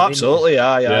 Yeah. You know absolutely.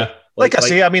 Yeah. Like I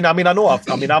say, I mean, I'm the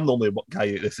only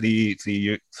guy out of the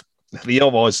three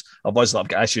of us that have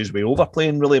got issues with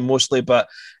overplaying, really, mostly. But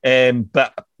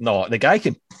no, the guy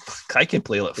can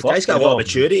play like fuck. The guy's got a lot of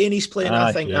maturity in his playing.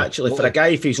 I think actually, for a guy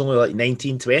if he's only like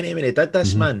 19, 20 when he did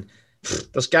this, man.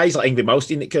 There's guys like Yngwie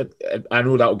Malmsteen that could. I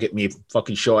know that'll get me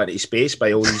fucking shot into space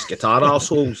by all these guitar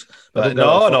assholes. But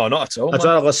no, not at all. I'd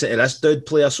rather listen to this dude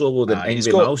play a solo than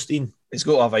Yngwie Malmsteen. It's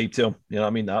got a vibe to him. You know what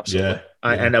I mean? Absolutely.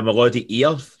 Yeah. And a melodic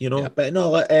ear, you know. Yeah. But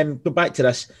no, go back to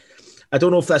this. I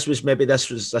don't know if this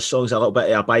song's a little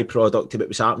bit of a byproduct of what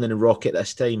was happening in rock at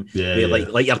this time. Yeah, where,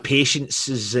 like your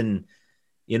patiences and,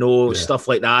 you know, stuff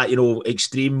like that, you know,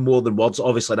 extreme more than words.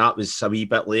 Obviously, that was a wee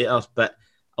bit later, but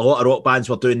a lot of rock bands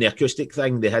were doing the acoustic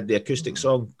thing. They had the acoustic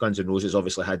song. Guns N' Roses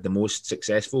obviously had the most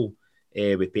successful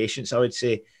with Patience, I would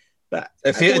say. But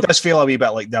it does feel a wee bit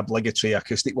like the obligatory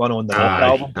acoustic one on the rock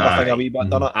album. I think a wee bit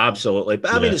done it. Absolutely.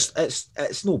 But I mean,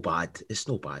 it's no bad. It's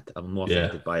no bad. I'm not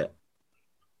offended by it.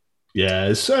 Yeah,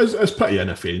 it's pretty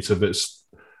inoffensive. It's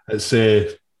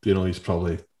you know, he's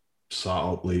probably sat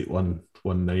up late one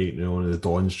night, you know, and the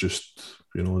dawn's just,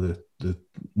 you know, the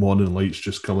morning light's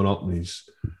just coming up, and he's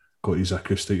got his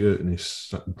acoustic out and he's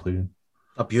sitting playing.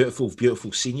 A beautiful,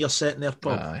 beautiful scene you're setting there,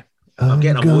 Paul. Aye. I'm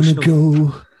getting emotional.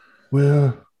 Go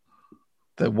where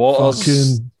the waters.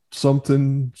 Fucking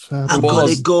something's happening. I'm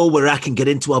gonna go where I can get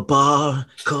into a bar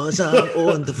because I'm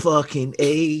on the fucking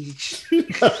age.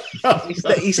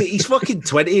 he's fucking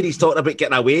 20 and he's talking about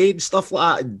getting away and stuff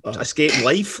like that and escaping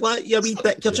life. Like, you know, I mean,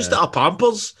 you're just out of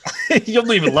Pampers. You've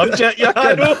not even lived yet.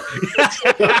 I know.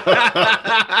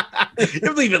 You've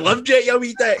not even lived yet, you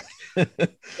wee dick.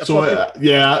 So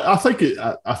I think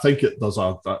it does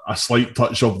a slight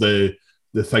touch of the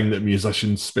thing that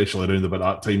musicians, especially around about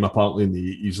that time, apparently in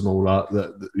the 80s and all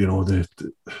that you know, they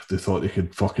thought they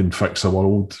could fucking fix the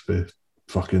world with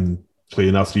fucking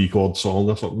playing a 3-chord song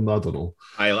or something. I don't know.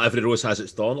 Aye, every rose has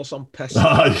its thorn or some piss.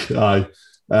 Aye.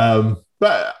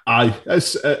 But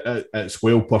it's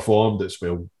well performed. It's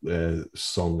well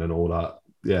sung and all that.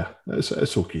 Yeah,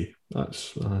 it's okay.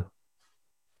 That's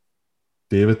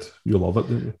David, you love it,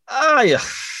 don't you? Aye.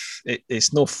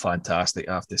 It's not fantastic,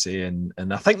 I have to say, and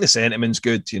I think the sentiment's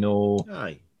good, you know.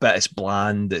 Aye. But it's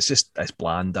bland. It's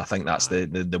bland. I think that's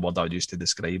the word I would use to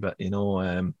describe it, you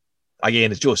know.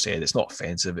 Again, as Joe said, it's not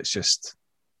offensive. It's just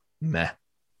meh.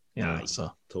 You know,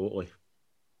 so totally.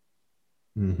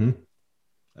 Mm-hmm.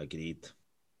 Agreed.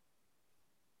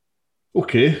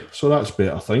 Okay, so that's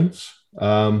Better Things.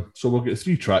 So we'll get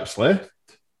 3 tracks left.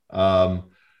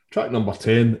 Track number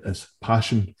 10 is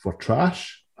Passion for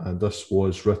Trash. And this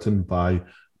was written by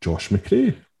Josh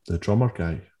McRae, the drummer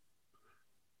guy,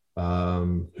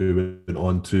 who went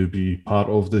on to be part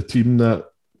of the team that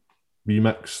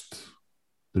remixed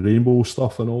the Rainbow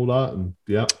stuff and all that. And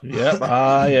yeah,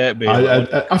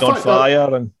 On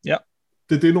Fire, and yeah.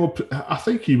 Did they know? I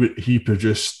think he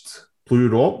produced Blue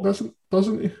Rock,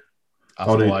 doesn't he? I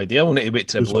have no idea. We'll need to wait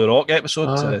to the Blue Rock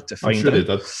episode to find out. He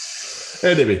did.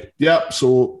 Anyway, yeah.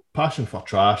 So Passion for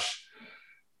Trash.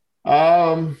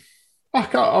 I'll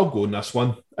go on this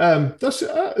one. This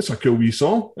it's a cool wee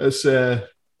song. It's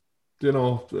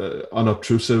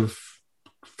unobtrusive,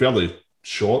 fairly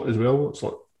short as well. It's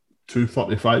like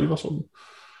 2:35 or something.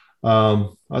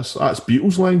 That's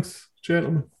Beatles length,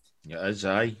 gentlemen. Yeah, it is,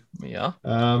 aye. Yeah.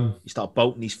 You start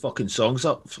bolting these fucking songs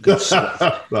up. Fucking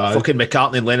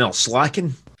McCartney and Lennon are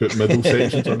slacking. Put middle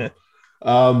sections on.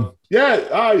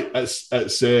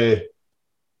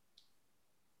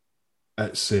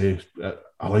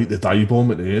 I like the dive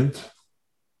bomb at the end.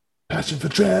 Passion for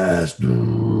trash.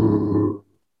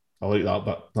 I like that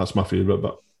bit. That's my favourite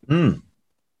bit.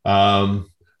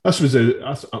 This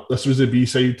was a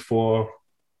B-side for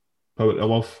Power to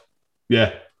Love.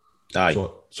 Yeah. Aye.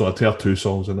 So I'd heard 2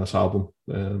 songs in this album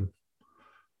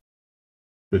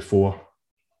before.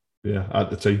 Yeah, at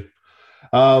the time.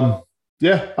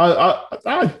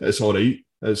 It's all right.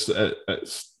 It's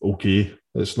okay.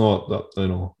 It's not that, you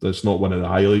know, it's not one of the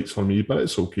highlights for me, but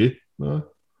it's okay. And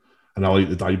I like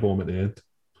the dive bomb at the end.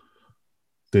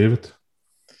 David?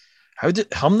 How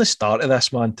did hum the start of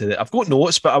this, man? I've got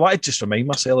notes, but I want to just remind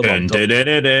myself of it.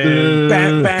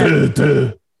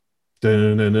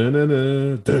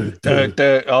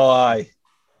 Oh, aye.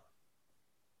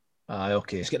 Aye,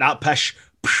 okay. Let's get that pish.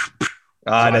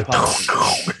 Aye,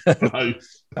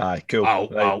 cool.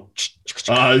 Ow.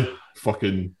 Aye,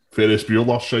 fucking Ferris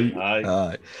Bueller shite.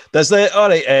 Aye. There's the all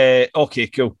right. Okay,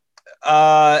 cool.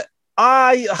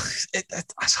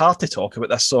 It's hard to talk about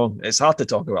this song. It's hard to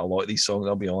talk about a lot of these songs.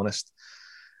 I'll be honest.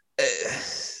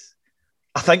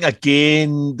 I think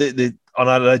again the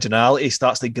unoriginality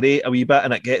starts to grate a wee bit,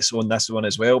 and it gets on this one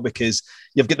as well because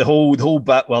you've got the whole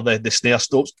bit where the snare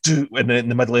stops in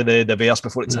the middle of the verse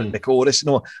before it's in the chorus.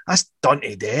 You know, that's done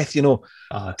to death. You know,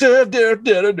 and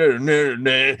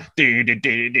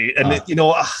you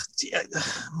know,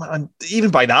 man,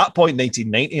 even by that point,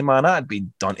 1990, man, that had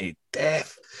been done to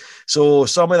death. So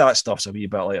some of that stuff's a wee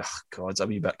bit like, oh God, it's a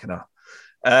wee bit kind of.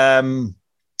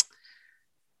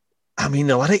 I mean,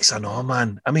 the lyrics, I know,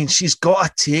 man. I mean, she's got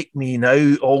to take me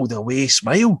now all the way,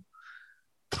 smile.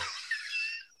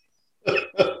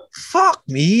 Fuck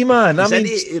me, man.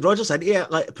 Roger's into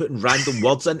it, like putting random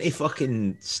words into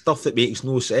fucking stuff that makes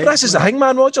no sense. This is the thing,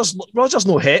 man. Roger's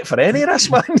no het for any of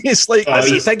this, man. It's like,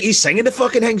 you think he's singing the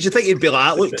fucking things? You think he'd be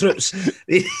like, look, troops.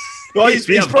 he's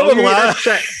probably like,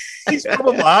 he's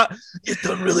probably like, you've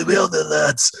done really well there,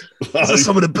 lads. These are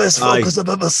some of the best vocals I've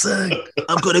ever sang.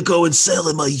 I'm going to go and sail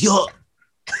in my yacht.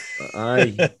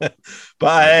 Aye.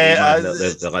 But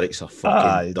the lyrics are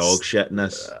fucking dog shit in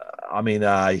this. I mean,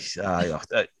 I don't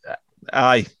think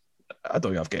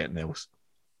I've got anything else.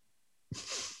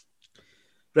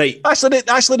 Right. Actually,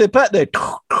 the bit there,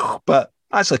 but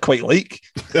I actually quite like.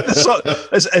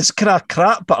 It's kind of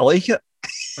crap, but I like it.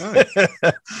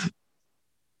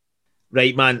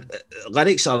 Right, man.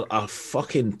 Lyrics are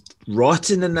fucking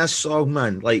rotten in this song,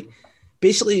 man. Like,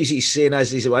 basically, he's saying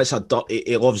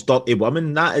he loves dirty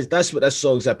women. That's what this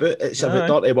song's about. It's about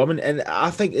dirty women, and I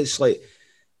think it's like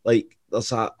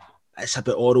it's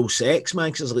about oral sex,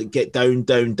 man. Because it's like get down,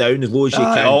 as low as you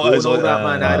can, and all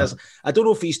that, man. I don't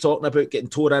know if he's talking about getting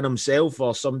tore in himself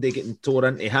or somebody getting tore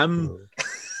into him.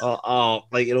 Or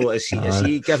like, you know, is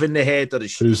he giving the head, or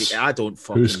is she? I don't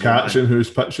fucking who's catching, know,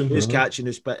 who's pitching, who's catching,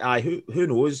 who's but who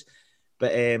knows?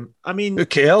 But I mean, who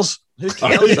cares? Who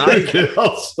cares? Who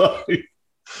cares?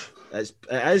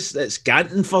 It's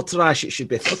Ganton for trash. It should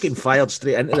be fucking fired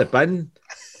straight into the bin.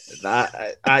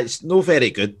 It's no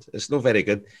very good. It's not very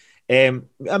good.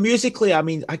 Musically, I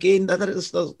mean, again,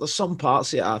 there's some parts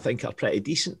that I think are pretty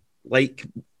decent. Like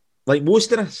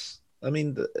most of this. I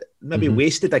mean, maybe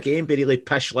wasted again by really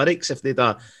pish lyrics. If they'd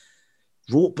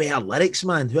wrote better lyrics,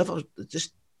 man, whoever,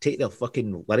 just take their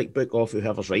fucking lyric book off.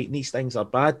 Whoever's writing these things are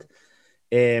bad.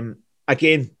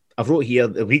 Again, I've wrote here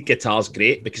the lead guitar's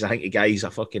great because I think the guy's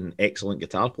a fucking excellent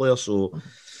guitar player. So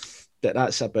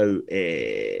that's about.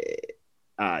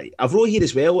 I've wrote here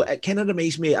as well. It kind of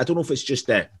reminds me. I don't know if it's just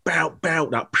the bow bow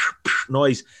that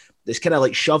noise. It's kind of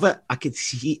like Shove It. I could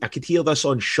hear this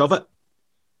on Shove It.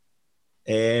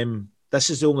 This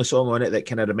is the only song on it that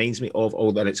kind of reminds me of,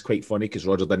 although it's quite funny because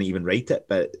Roger didn't even write it,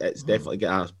 but it's definitely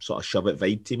got a sort of Shove It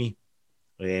vibe to me.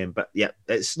 But yeah,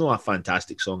 it's not a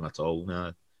fantastic song at all.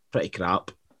 Nah, pretty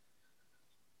crap.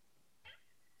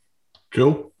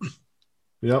 Cool.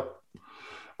 Yep.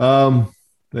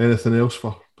 Anything else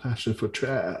for Passion for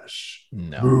Trash?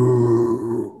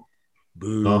 No.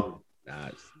 Boo. No. Nah,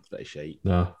 it's pretty shite.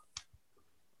 No.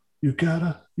 You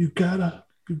gotta.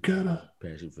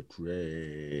 Passion for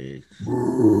Trash.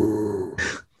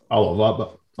 I love that,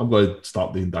 but I'm going to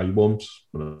start doing dive bombs.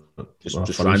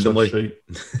 Just randomly.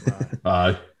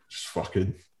 Aye. Just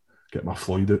fucking get my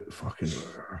Floyd out. Fucking.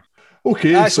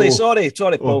 Okay. Actually, sorry,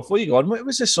 Paul. Before you go on, what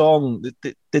was the song?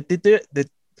 Did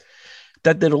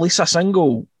they release a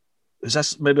single? Was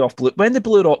this maybe off Blue? When did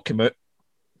Blue Rock come out?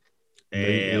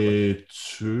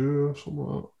 92 or something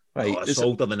like that. Right, it's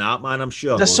older than that, man. I'm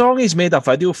sure. The song he's made a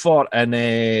video for, and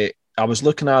I was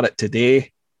looking at it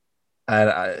today,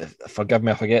 and forgive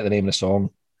me, I forget the name of the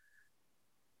song.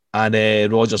 And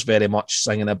Roger's very much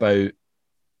singing about,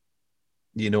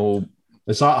 you know,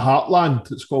 is that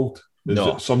Heartland? It's called.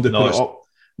 No, somebody put it up.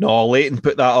 No, Leighton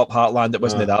put that up. Heartland. It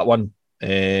wasn't that one.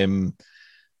 I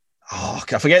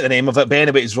forget the name of it. But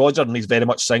anyway, it's Roger, and he's very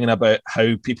much singing about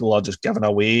how people are just giving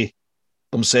away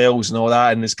themselves and all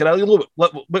that, and it's kind of a little bit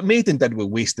what Maiden did with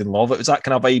Wasting Love. It was that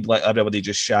kind of vibe, like everybody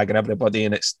just shagging everybody,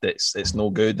 and it's no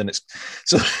good. And it's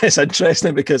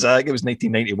interesting because I think it was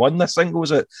 1991 this single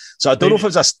was it, so I don't know if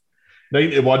it was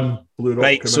 91 Blue Rock,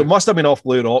 right, so it must have been off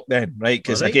Blue Rock then, right?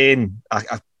 Because again,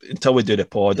 I until we do the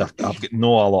pod, I've got a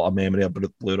lot of memory of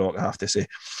Blue Rock, I have to say.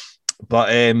 But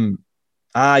and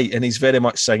he's very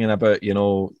much singing about, you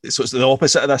know, so it's the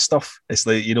opposite of this stuff. It's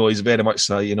like, you know, he's very much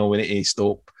you know, we need to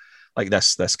stop like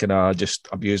this kind of just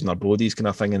abusing our bodies kind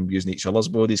of thing and abusing each other's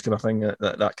bodies kind of thing,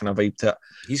 that kind of vibe to it.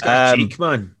 He's got a cheek,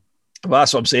 man. Well,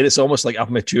 that's what I'm saying. It's almost like I've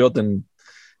matured, and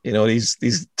you know, these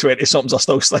 20-somethings are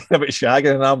still slinging about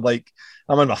shagging, and I'm like,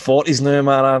 I'm in my 40s now,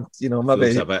 man. You know,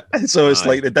 maybe so it's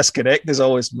like the disconnect is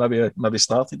always maybe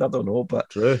started. I don't know, but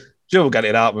true. Sure, we'll get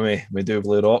to that when we do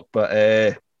Blue Rock. But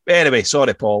anyway,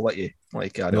 sorry, Paul. Let you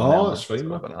carry on. No, that's fine,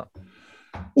 man.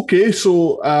 Okay,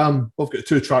 so we've got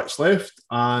 2 tracks left,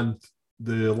 and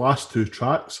the last 2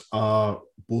 tracks are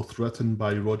both written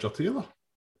by Roger Taylor.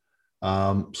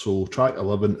 So track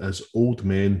 11 is Old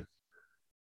Men,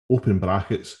 open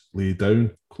brackets, lay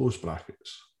down, close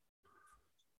brackets.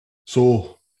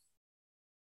 So,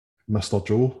 Mr.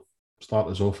 Joe, start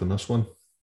us off in this one.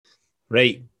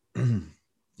 Right.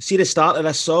 See the start of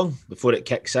this song before it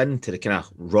kicks in to the kind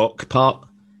of rock part?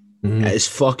 It is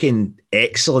fucking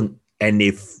excellent. And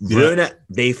they ruin it.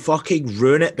 They fucking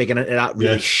ruin it beginning to that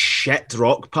really shit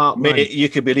rock part, man. Mate, you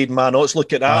could be reading my notes.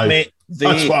 Look at that, mate.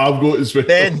 That's what I've got as well.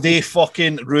 Then they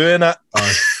fucking ruin it.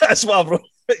 That's what I've wrote.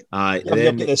 Aye,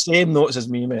 I've got the same notes as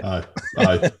me, mate. Aye.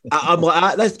 I'm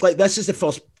this is the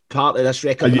first part of this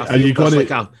record. Are you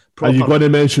going to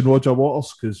mention Roger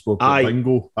Waters because we've got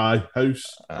bingo?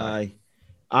 House.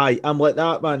 I'm like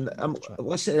that, man. I'm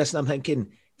listening to this and I'm thinking,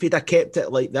 if he'd have kept it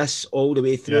like this all the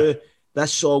way through,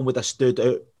 this song would have stood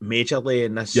out majorly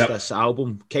in this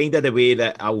album. Kind of the way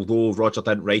that, although Roger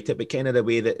didn't write it, but kind of the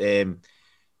way that the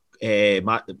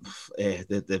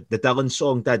Dylan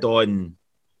song did on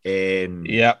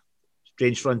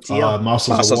Strange Frontier,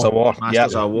 Masters of War.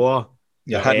 Masters of War.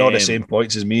 You're hitting all the same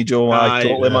points as me, Joe.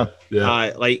 Totally, man.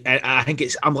 I think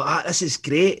I'm like, this is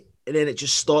great. And then it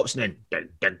just stops and then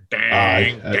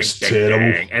it's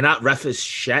terrible. And that riff is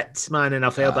shit, man. And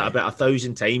I've heard that about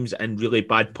 1,000 times in really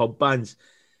bad pub bands.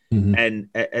 Mm-hmm. And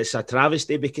it's a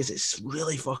travesty because it's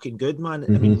really fucking good, man.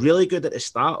 Mm-hmm. I mean, really good at the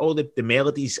start. All the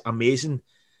melodies, amazing.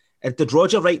 And did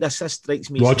Roger write this? This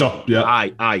strikes me. Roger, yeah.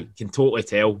 I can totally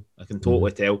tell. I can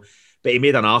totally tell. But he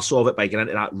made an arse of it by getting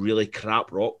into that really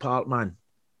crap rock part, man.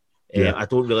 I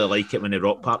don't really like it when the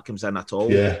rock part comes in at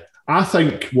all. Yeah. I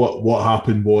think what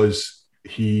happened was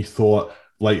he thought,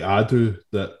 like I do,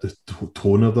 that the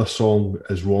tone of this song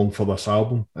is wrong for this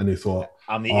album, and he thought,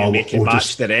 I need to make it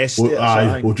match the rest.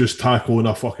 We'll just tack on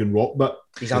a fucking rock bit.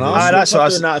 He's an arse.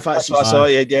 That's what I saw.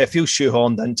 Yeah, it feels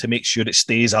shoehorned in to make sure it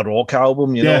stays a rock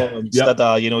album, you know, instead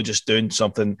of just doing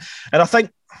something. And I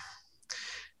think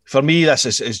for me, this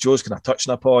is, as Joe's kind of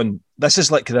touching upon, this is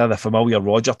like kind of the familiar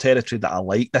Roger territory that I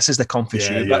like. This is the comfy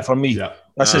shoe bit for me. Yeah.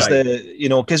 This is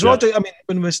because Roger, I mean,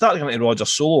 when we started getting into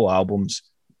Roger's solo albums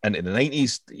into the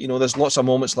 90s, there's lots of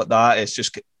moments like that. It's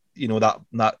just,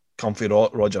 that comfy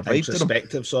Roger vibe.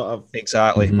 Introspective sort of.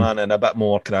 Exactly, man, and a bit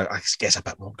more, I guess, a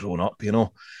bit more grown up,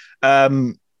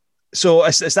 So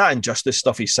it's that injustice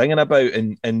stuff he's singing about,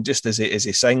 and just as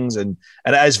he sings, and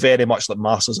it is very much like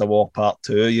Masters of War Part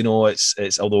 2.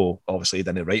 It's although obviously he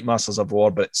didn't write Masters of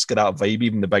War, but it's got that vibe,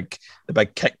 even the big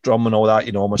kick drum and all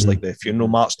that. Almost like the funeral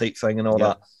march type thing and all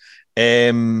that.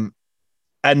 And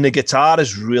the guitar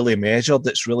is really measured.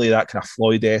 It's really that kind of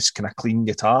Floyd-esque kind of clean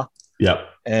guitar. Yeah.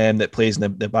 That plays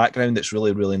in the background. It's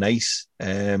really, really nice.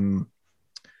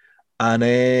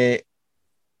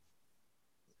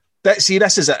 This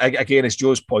is, again, as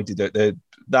Joe's pointed out,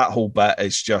 that whole bit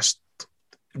is just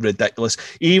ridiculous.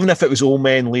 Even if it was Old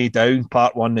Men Lay Down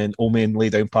Part 1 and Old Men Lay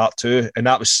Down Part 2, and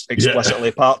that was explicitly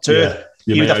Part 2,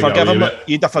 you'd have forgiven it.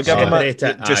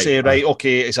 Just say, right,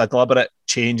 okay, it's a deliberate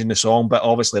change in the song, but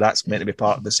obviously that's meant to be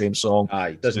part of the same song.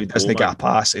 Aye, so he doesn't get a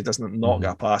pass. He doesn't not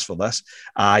get a pass for this.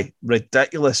 Aye,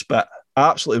 ridiculous, but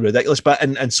absolutely ridiculous. But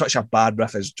in such a bad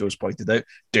riff, as Joe's pointed out.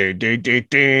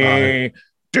 Aye,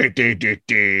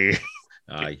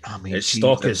 I mean, it's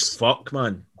stock as fuck,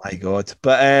 man. My God,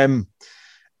 but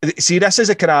see, this is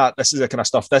a kind of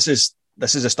stuff. This is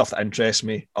the stuff that interests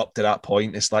me up to that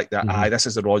point. It's like that. Aye, this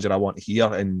is the Roger I want to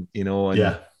hear, and more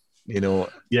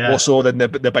so than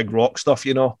the big rock stuff.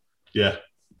 Yeah,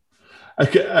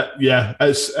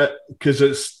 it's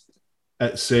because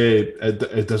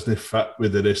it doesn't fit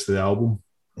with the rest of the album.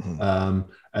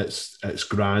 It's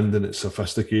grand and it's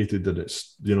sophisticated and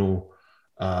it's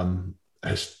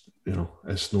it's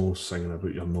no singing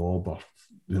about your knob or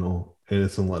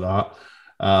anything like that.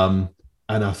 And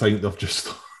I think they've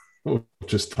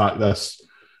just tacked this.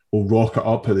 We'll rock it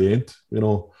up at the end,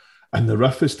 And the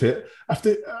riff is if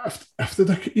they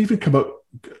even come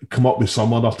up with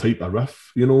some other type of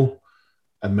riff, it might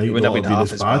not have been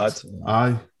as bad.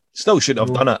 Aye, still shouldn't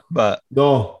have done it, but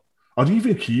no. Or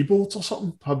even keyboards or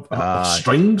something, have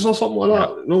strings or something like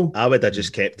that. I would have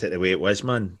just kept it the way it was,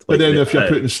 man. But then if you're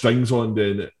putting strings on,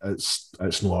 then it's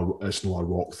not a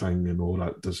rock thing,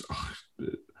 That does,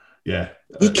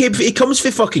 He comes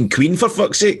for fucking Queen, for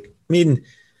fuck's sake. I mean,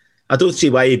 I don't see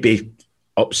why he'd be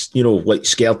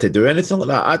scared to do anything like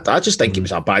that. I just think it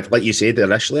was a bad, like you said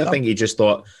initially. I think he just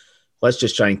thought, let's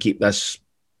just try and keep this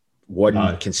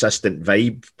one consistent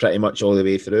vibe pretty much all the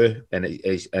way through, and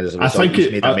as a result,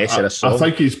 he's made a mess of this song. I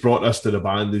think he's brought this to the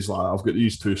band. He's like, I've got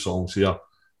these 2 songs here,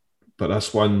 but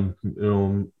this one,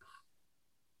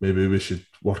 maybe we should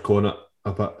work on it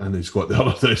a bit. And he's got the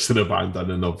other rest of the band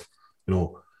in, and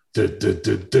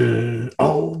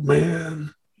oh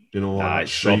man,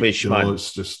 it's rubbish, man.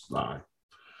 It's just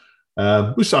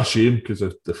which is a shame because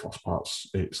the first part's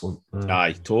excellent.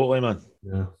 Totally, man.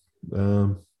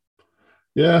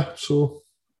 Yeah. So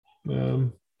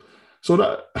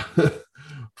that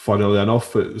funnily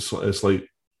enough, it's like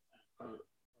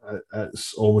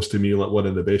it's almost to me like one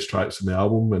of the best tracks in the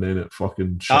album, and then it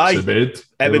fucking shuts the bed.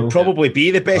 It would probably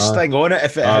be the best thing on it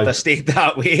if it had stayed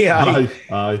that way.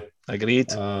 Aye. Agreed.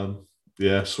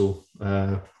 yeah, so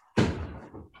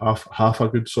half a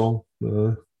good song.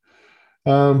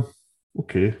 Um,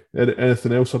 okay.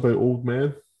 Anything else about Old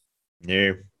Men?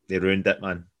 No, they ruined it,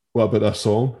 man. What about that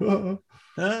song?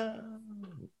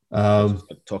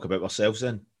 Let's talk about ourselves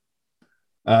then.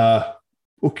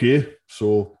 Okay,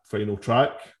 so final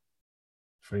track,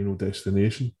 Final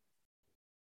Destination.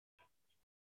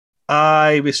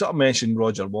 We sort of mentioned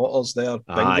Roger Waters there,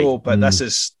 bingo, but this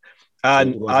is,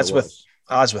 and as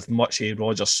with much of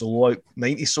Roger's solo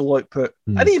 90s solo output,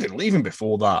 and even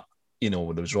before that, you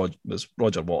know, there was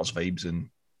Roger Waters vibes and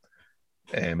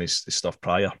his stuff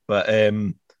prior, but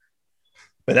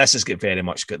this has very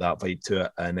much got that vibe to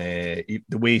it, and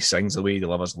the way he sings, the way he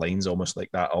delivers lines, almost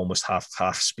like that, almost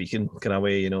half speaking kind of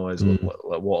way, you know, is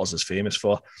what Waters is famous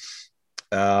for.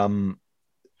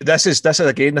 This is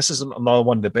another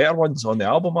one of the better ones on the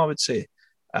album, I would say.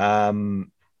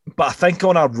 But I think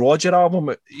on a Roger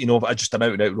album, you know, just an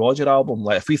out-and-out Roger album,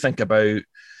 like if we think about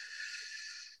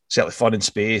certainly Fun in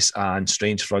Space and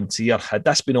Strange Frontier, had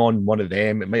this been on one of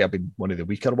them, it might have been one of the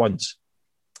weaker ones.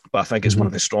 But I think it's one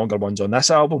of the stronger ones on this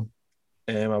album,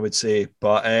 I would say.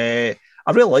 But I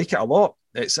really like it a lot.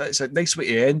 It's a nice way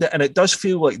to end it. And it does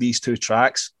feel like these two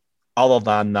tracks, other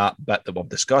than that bit that we've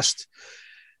discussed,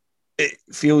 it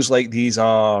feels like these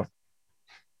are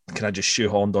kind of just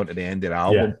shoehorned onto the end of the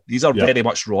album. Yeah. These are very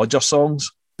much Roger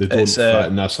songs. They don't fit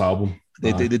in this album.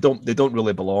 They don't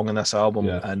really belong in this album.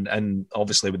 Yeah. And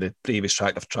obviously with the previous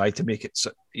track, they've tried to make it,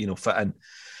 you know, fit in.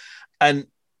 And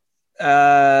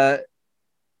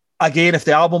again, if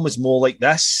the album was more like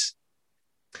this,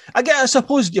 I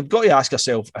suppose you've got to ask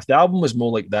yourself, if the album was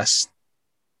more like this,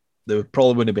 there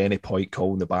probably wouldn't be any point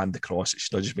calling the band The Cross. It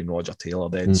should have just been Roger Taylor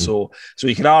then. So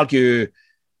you can argue,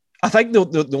 I think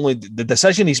the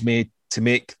decision he's made to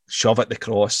make Shove at the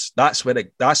Cross, that's where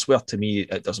to me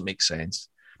it doesn't make sense.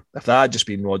 If that had just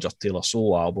been Roger Taylor's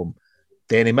solo album,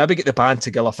 then he maybe get the band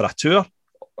together for a tour,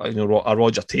 you know, a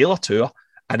Roger Taylor tour,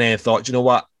 and then thought, you know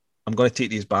what, I'm going to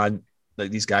take these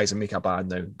guys and make a band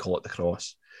now and call it The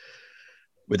Cross.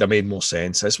 Would have made more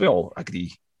sense, as we all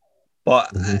agree.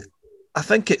 But I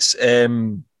think it's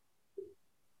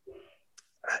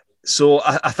so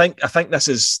I think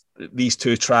these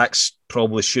two tracks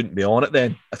probably shouldn't be on it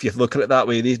then. If you look at it that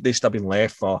way, they should have been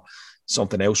left for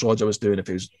something else Roger was doing. If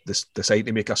he was deciding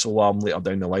to make a solo album later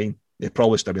down the line, they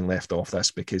probably should have been left off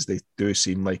this, because they do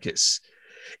seem like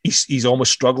he's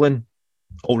almost struggling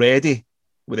already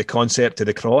with the concept of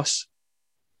The Cross.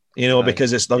 You know,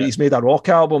 because he's made a rock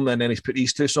album and then he's put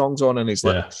these two songs on and he's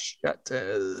like, shit.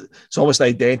 It's almost the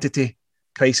identity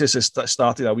crisis has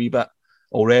started a wee bit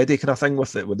already, kind of thing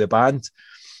with the band.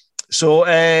 So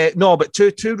no, but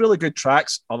two really good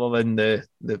tracks, other than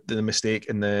the mistake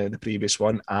in the previous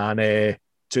one, and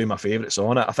two of my favourites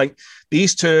on it. I think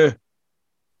these two,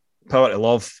 Power to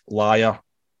Love, Liar,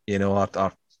 you know,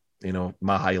 are you know,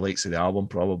 my highlights of the album,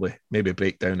 probably. Maybe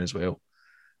Breakdown as well.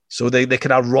 So they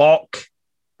kind of rock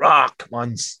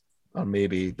ones are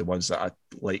maybe the ones that I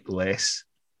like less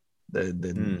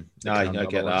than I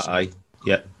get that.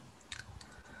 Yeah,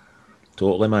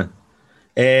 totally, man.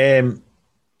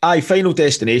 Final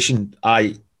Destination.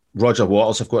 Roger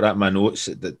Waters. I've got that in my notes.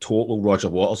 The total Roger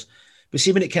Waters. But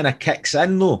see, when it kind of kicks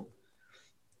in, though,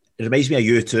 it reminds me of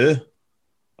U2.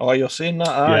 Oh, you're saying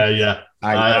that? Yeah.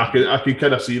 I can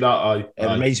kind of see that. It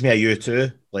reminds me of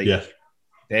U2. Like,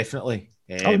 definitely.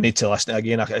 I would need to listen to it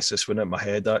again. It's just went out of my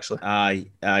head, actually.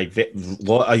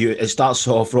 It starts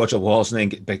off Roger Waters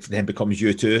and then becomes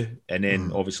U2, and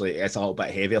then obviously it's a little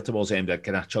bit heavier towards the end. The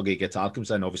kind of chuggy guitar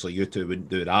comes in. Obviously, U2 wouldn't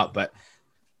do that, but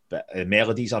the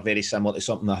melodies are very similar to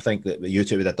something I think that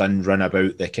U2 would have done run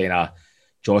about the kind of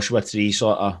Joshua Tree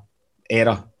sort of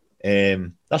era.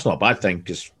 That's not a bad thing,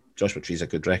 because Joshua Tree's a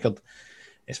good record.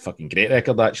 It's a fucking great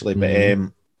record, actually.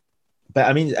 But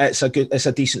I mean, it's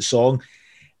a decent song.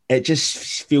 It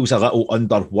just feels a little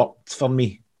underworked for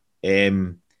me.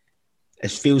 It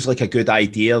feels like a good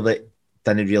idea that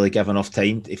didn't really give enough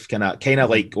time. If kind of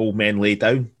like Old Men Lay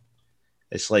Down.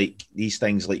 It's like these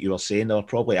things, like you were saying, they were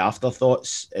probably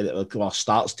afterthoughts. It were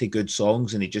starts to good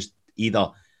songs, and he just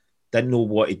either didn't know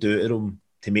what to do to them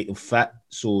to make them fit,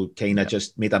 so kind of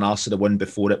just made an arse of the one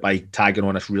before it by tagging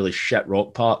on this really shit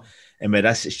rock part. And with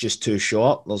this, it's just too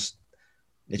short.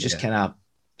 It just kind of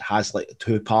has like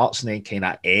two parts and then kind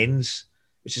of ends,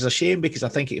 which is a shame, because I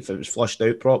think if it was flushed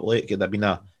out properly, it could have been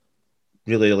a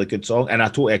really, really good song. And I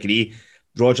totally agree.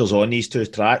 Roger's on these two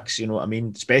tracks, you know what I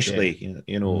mean? Especially,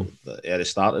 you know, at the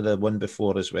start of the one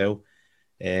before as well.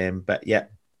 But yeah,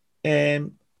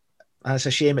 and it's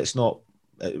a shame it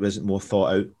wasn't more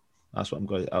thought out. That's what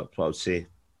that's what I would say,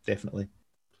 definitely.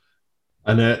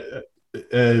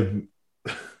 And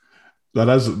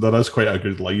there is quite a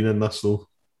good line in this though.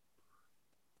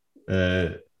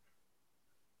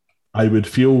 I would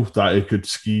feel that I could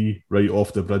ski right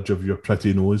off the bridge of your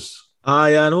pretty nose.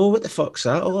 Aye, I know. What the fuck's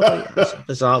that all about? That's a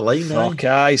bizarre line. Fuck,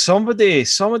 aye. Somebody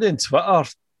on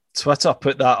Twitter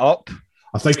put that up.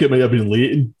 I think it might have been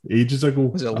Leighton ages ago.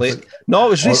 Was it late? No,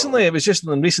 it was recently. It was just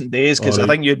in recent days because I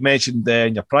think you'd mentioned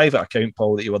in your private account,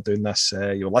 Paul, that you were doing this.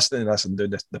 You were listening to this and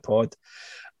doing the pod.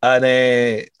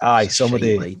 And aye,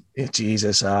 somebody,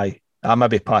 Jesus, aye. I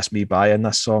maybe passed me by in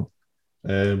this song.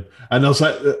 And there's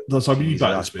a wee bit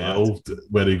as well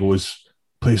where he goes,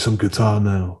 play some guitar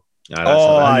now.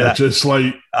 Aye, just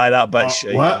like that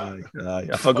bitch. What? Aye,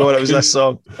 I forgot it was this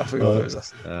song. I forgot it was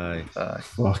this. Aye.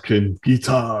 Fucking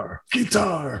guitar.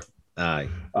 Aye.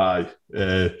 But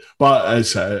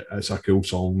it's a cool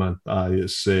song, man. Aye,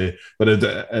 it's but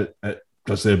it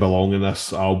doesn't belong in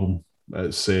this album.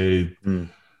 It's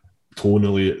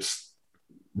tonally it's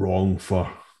wrong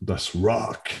for this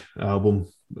rock album.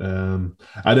 And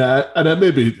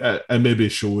it maybe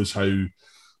shows how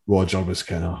Roger was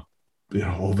kind of,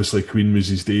 obviously Queen was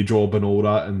his day job and all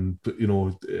that, and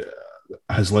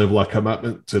his level of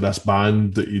commitment to this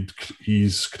band that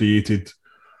he's created.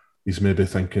 He's maybe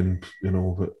thinking,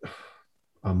 but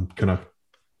I'm kind of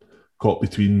caught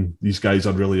between these guys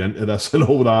are really into this and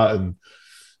all that, and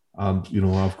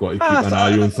I've got to keep an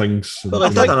eye on things. Well,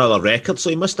 they've done another record, so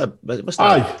he must have.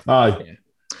 Aye. Yeah.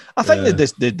 I think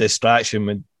the distraction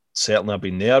would certainly have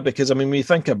been there because, when you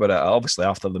think about it, obviously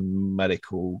after the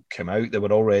Miracle came out, they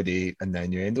were already in the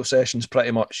Innuendo sessions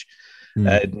pretty much,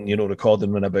 and,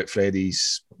 recording when about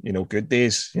Freddie's, good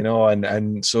days,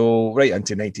 and so right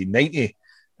into 1990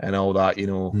 and all that, he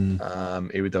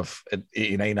would have, in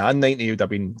 89 and 90, he would have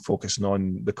been focusing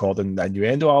on recording the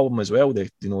Innuendo album as well, the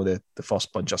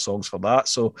first bunch of songs for that.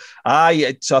 So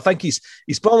I think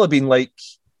he's probably been like,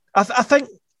 I think,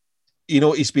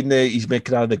 he's been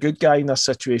kind of the good guy in this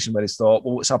situation where he's thought,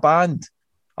 well, it's a band.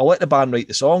 I'll let the band write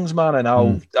the songs, man, and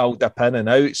I'll dip in and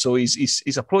out. So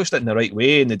he's approached it in the right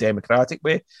way, in the democratic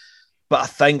way. But I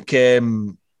think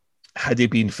had he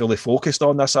been fully focused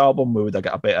on this album, we would have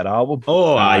got a better album.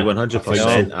 Oh, aye,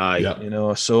 100%.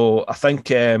 Aye, so I think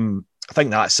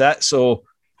that's it. So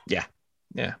yeah.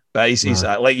 But he's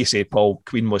like you say, Paul,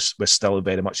 Queen was still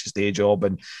very much his day job,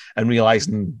 and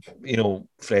realizing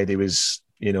Freddie was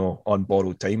on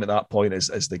borrowed time at that point,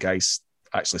 as the guys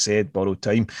actually said, borrowed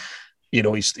time.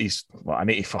 He's I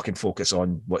need to fucking focus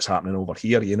on what's happening over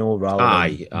here,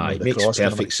 rather than it makes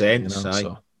perfect sense.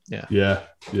 So, yeah.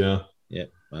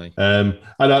 Aye. And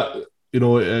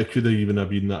it could have even have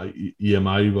been that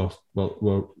EMI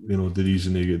were the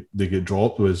reason they get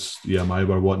dropped was EMI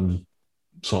were wanting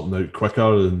something out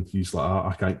quicker, and he's like,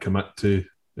 I can't commit to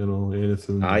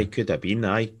anything. Aye, could have been.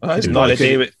 It's not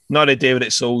a day when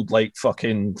it sold like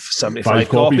fucking 75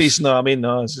 copies. No,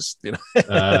 no, it's just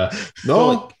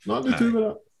no, not to do with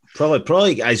that.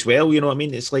 Probably as well.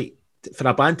 It's like for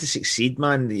a band to succeed,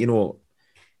 man.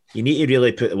 You need to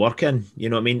really put the work in.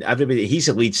 Everybody, he's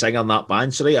the lead singer in that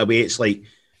band, so right away it's like,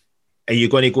 are you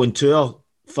going to go on tour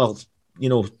for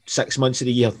 6 months of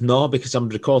the year? No, because I'm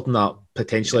recording that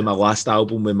potentially my last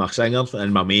album with my singer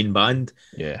and my main band.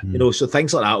 Yeah. So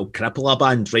things like that will cripple a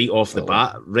band right off the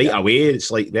bat, away.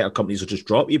 It's like better companies will just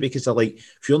drop you because they're like,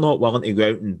 if you're not willing to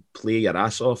go out and play your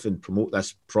ass off and promote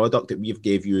this product that we've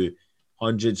gave you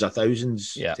hundreds of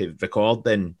thousands to record,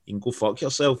 then you can go fuck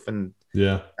yourself. And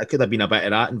it could have been a bit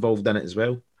of that involved in it as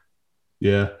well.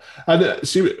 Yeah. And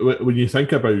see, when you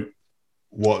think about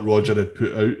what Roger had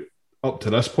put out up to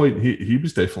this point, he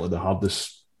was definitely the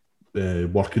hardest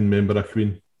working member of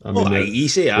Queen.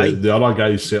 Easy. The other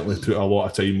guys certainly took a lot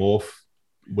of time off,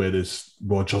 whereas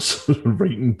Roger's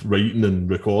writing and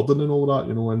recording and all that,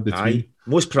 in between. Aye.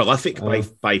 Most prolific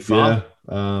by far.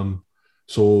 Yeah.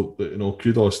 So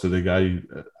kudos to the guy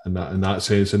in that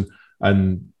sense,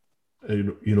 and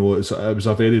it was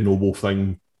a very noble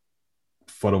thing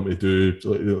for him to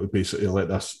do. Basically, let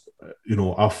this,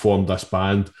 I've formed this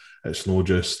band. It's not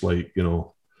just like,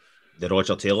 the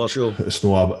Roger Taylor show. It's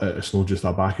not just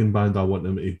a backing band. I want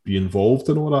them to be involved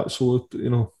and all that. So,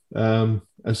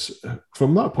 it's,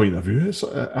 from that point of view, it's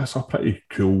a pretty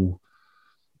cool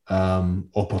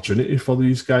opportunity for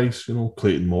these guys,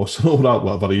 Clayton Moss and all that,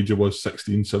 whatever age he was,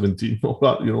 16, 17, all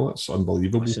that, it's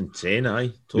unbelievable. That's insane, aye.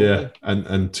 Totally. Yeah,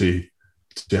 and to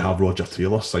have Roger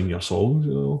Taylor sing your songs,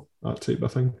 that type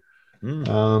of thing.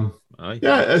 Aye.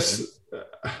 Yeah, it's...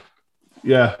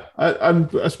 Yeah,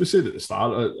 and as we said at the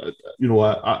start,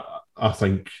 I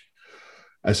think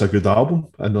it's a good album,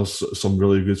 and there's some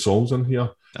really good songs in here.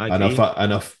 And if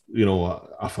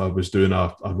I was doing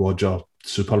a Roger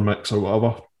super mix or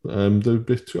whatever, there'd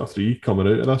be 2 or 3 coming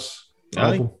out of this.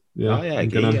 album. Yeah, I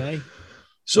agree. Aye.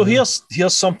 So here's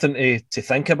something to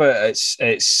think about.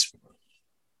 It's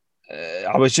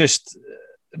I was just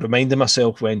reminding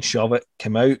myself when Shove It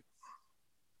came out.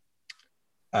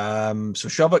 So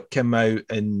Shove It came out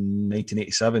in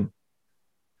 1987.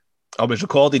 I was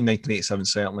recorded in 1987,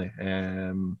 certainly.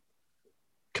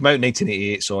 Came out in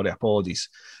 1988, sorry, apologies.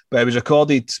 But it was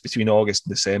recorded between August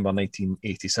and December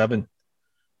 1987.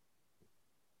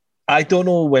 I don't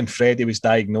know when Freddie was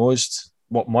diagnosed,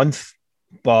 what month,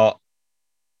 but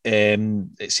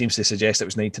it seems to suggest it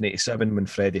was 1987 when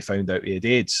Freddie found out he had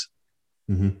AIDS.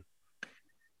 Mm-hmm.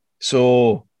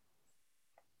 So,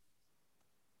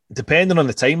 depending on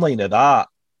the timeline of that,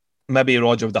 maybe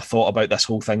Roger would have thought about this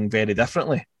whole thing very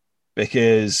differently.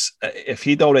 Because if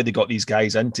he'd already got these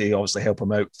guys in to obviously help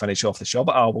him out, finish off the Shove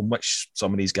It album, which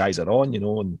some of these guys are on,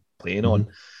 and playing on,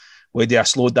 would he have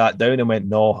slowed that down and went,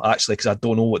 no, actually, because I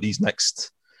don't know what these next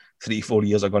 3-4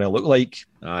 years are going to look like.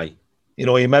 Aye.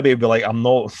 He maybe would be like, I'm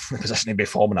not in a position to be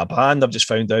forming a band. I've just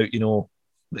found out,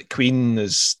 that Queen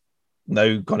is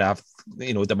now going to have,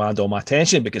 demand all my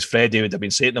attention, because Freddie would have been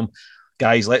saying to them,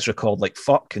 guys, let's record like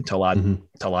fuck until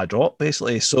I drop,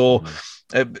 basically. So,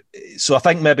 so I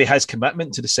think maybe his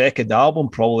commitment to the second album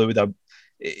probably would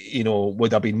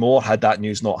have been more had that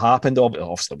news not happened.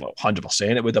 Obviously,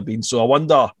 100% it would have been. So I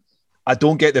wonder. I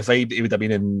don't get the vibe that he would have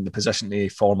been in the position to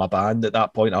form a band at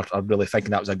that point. I'm really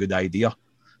thinking that was a good idea.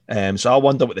 So I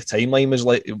wonder what the timeline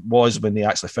was when they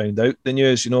actually found out the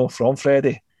news, from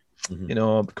Freddie.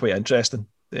 Quite interesting.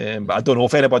 But I don't know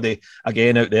if anybody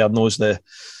again out there knows a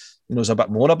bit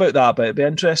more about that. But it'd be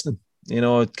interesting,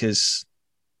 because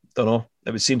I don't know.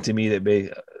 It would seem to me that it'd be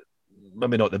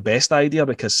maybe not the best idea,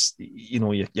 because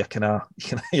you're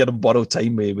in borrowed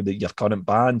time with your current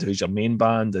band, who's your main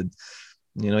band, and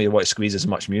you want to squeeze as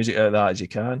much music out of that as you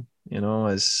can,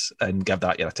 and give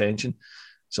that your attention.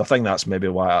 So I think that's maybe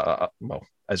why,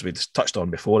 as we touched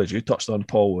on before, as you touched on,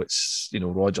 Paul, it's,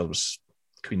 Roger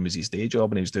Queen was his day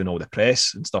job, and he was doing all the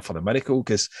press and stuff for the Miracle,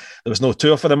 because there was no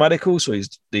tour for the Miracle. So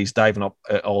he's diving up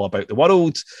all about the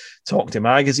world, talking to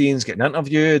magazines, getting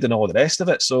interviewed and all the rest of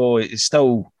it. So it's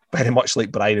still very much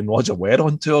like Brian and Roger were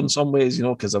on tour in some ways,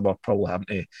 because they were probably having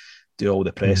to do all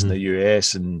the press in the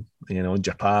US and in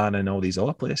Japan and all these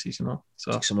other places,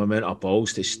 So some amount of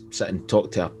balls to sit and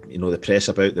talk to the press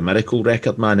about the Miracle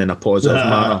record, man, in a positive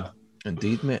manner.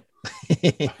 Indeed, mate.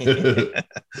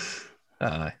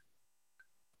 Aye.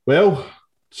 Well,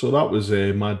 so that was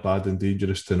Mad, Bad and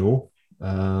Dangerous to Know.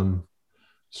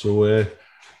 So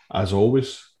as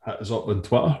always, hit us up on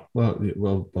Twitter.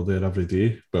 Well, we're there every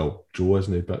day. Well, Joe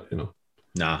isn't, but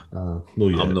Nah, no,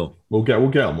 yet. I'm no. We'll get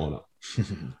him on it.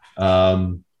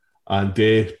 And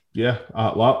at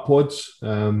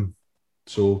LapPods.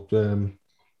 So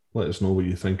let us know what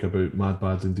you think about Mad,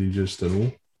 Bad and Dangerous to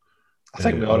Know. I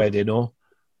think we already know.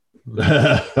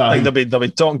 I think they'll be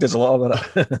talking to us a lot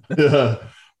about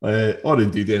it. Or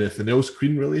indeed anything else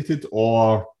Queen related,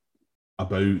 or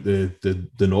about the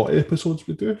naughty episodes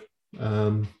we do,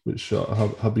 which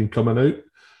have been coming out.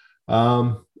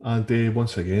 And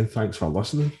once again, thanks for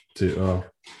listening to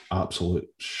our absolute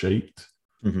shite.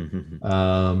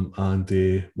 And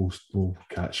we'll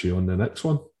catch you on the next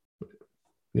one.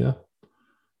 Yeah.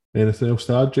 Anything else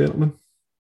to add, gentlemen?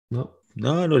 No,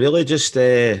 not really. Just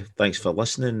thanks for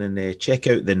listening, and check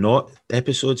out the Not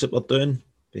episodes that we're doing,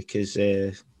 because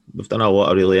we've done a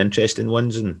lot of really interesting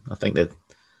ones, and I think that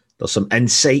there's some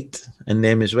insight in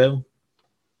them as well.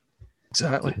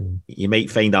 Exactly. You might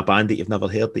find a band that you've never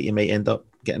heard that you might end up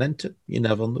getting into. You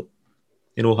never know.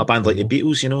 A band like the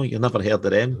Beatles, you've never heard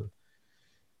of them.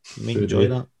 You might enjoy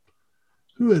that.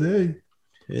 Who are they?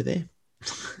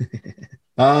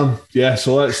 Yeah,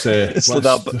 so let's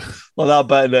that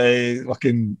bit in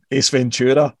fucking Ace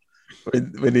Ventura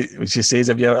when she says,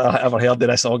 "Have you ever heard of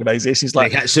this organisation?" He's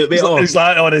like, he's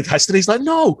like on the history. He's like,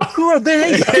 "No, who are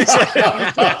they?"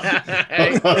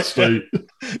 That's right.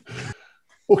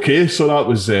 Okay, so that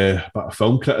was a bit of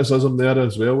film criticism there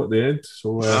as well at the end.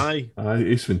 So aye,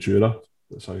 Ace Ventura.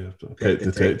 That's a Pet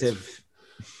Detective.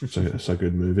 It's a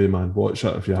good movie, man. Watch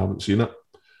it if you haven't seen it,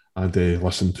 and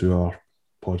listen to our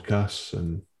podcasts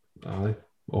and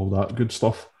all that good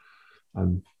stuff,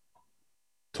 and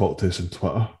talk to us on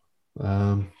Twitter,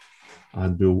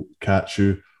 and we'll catch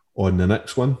you on the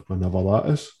next one, whenever that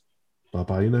is.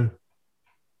 Bye now.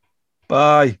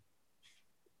 Bye.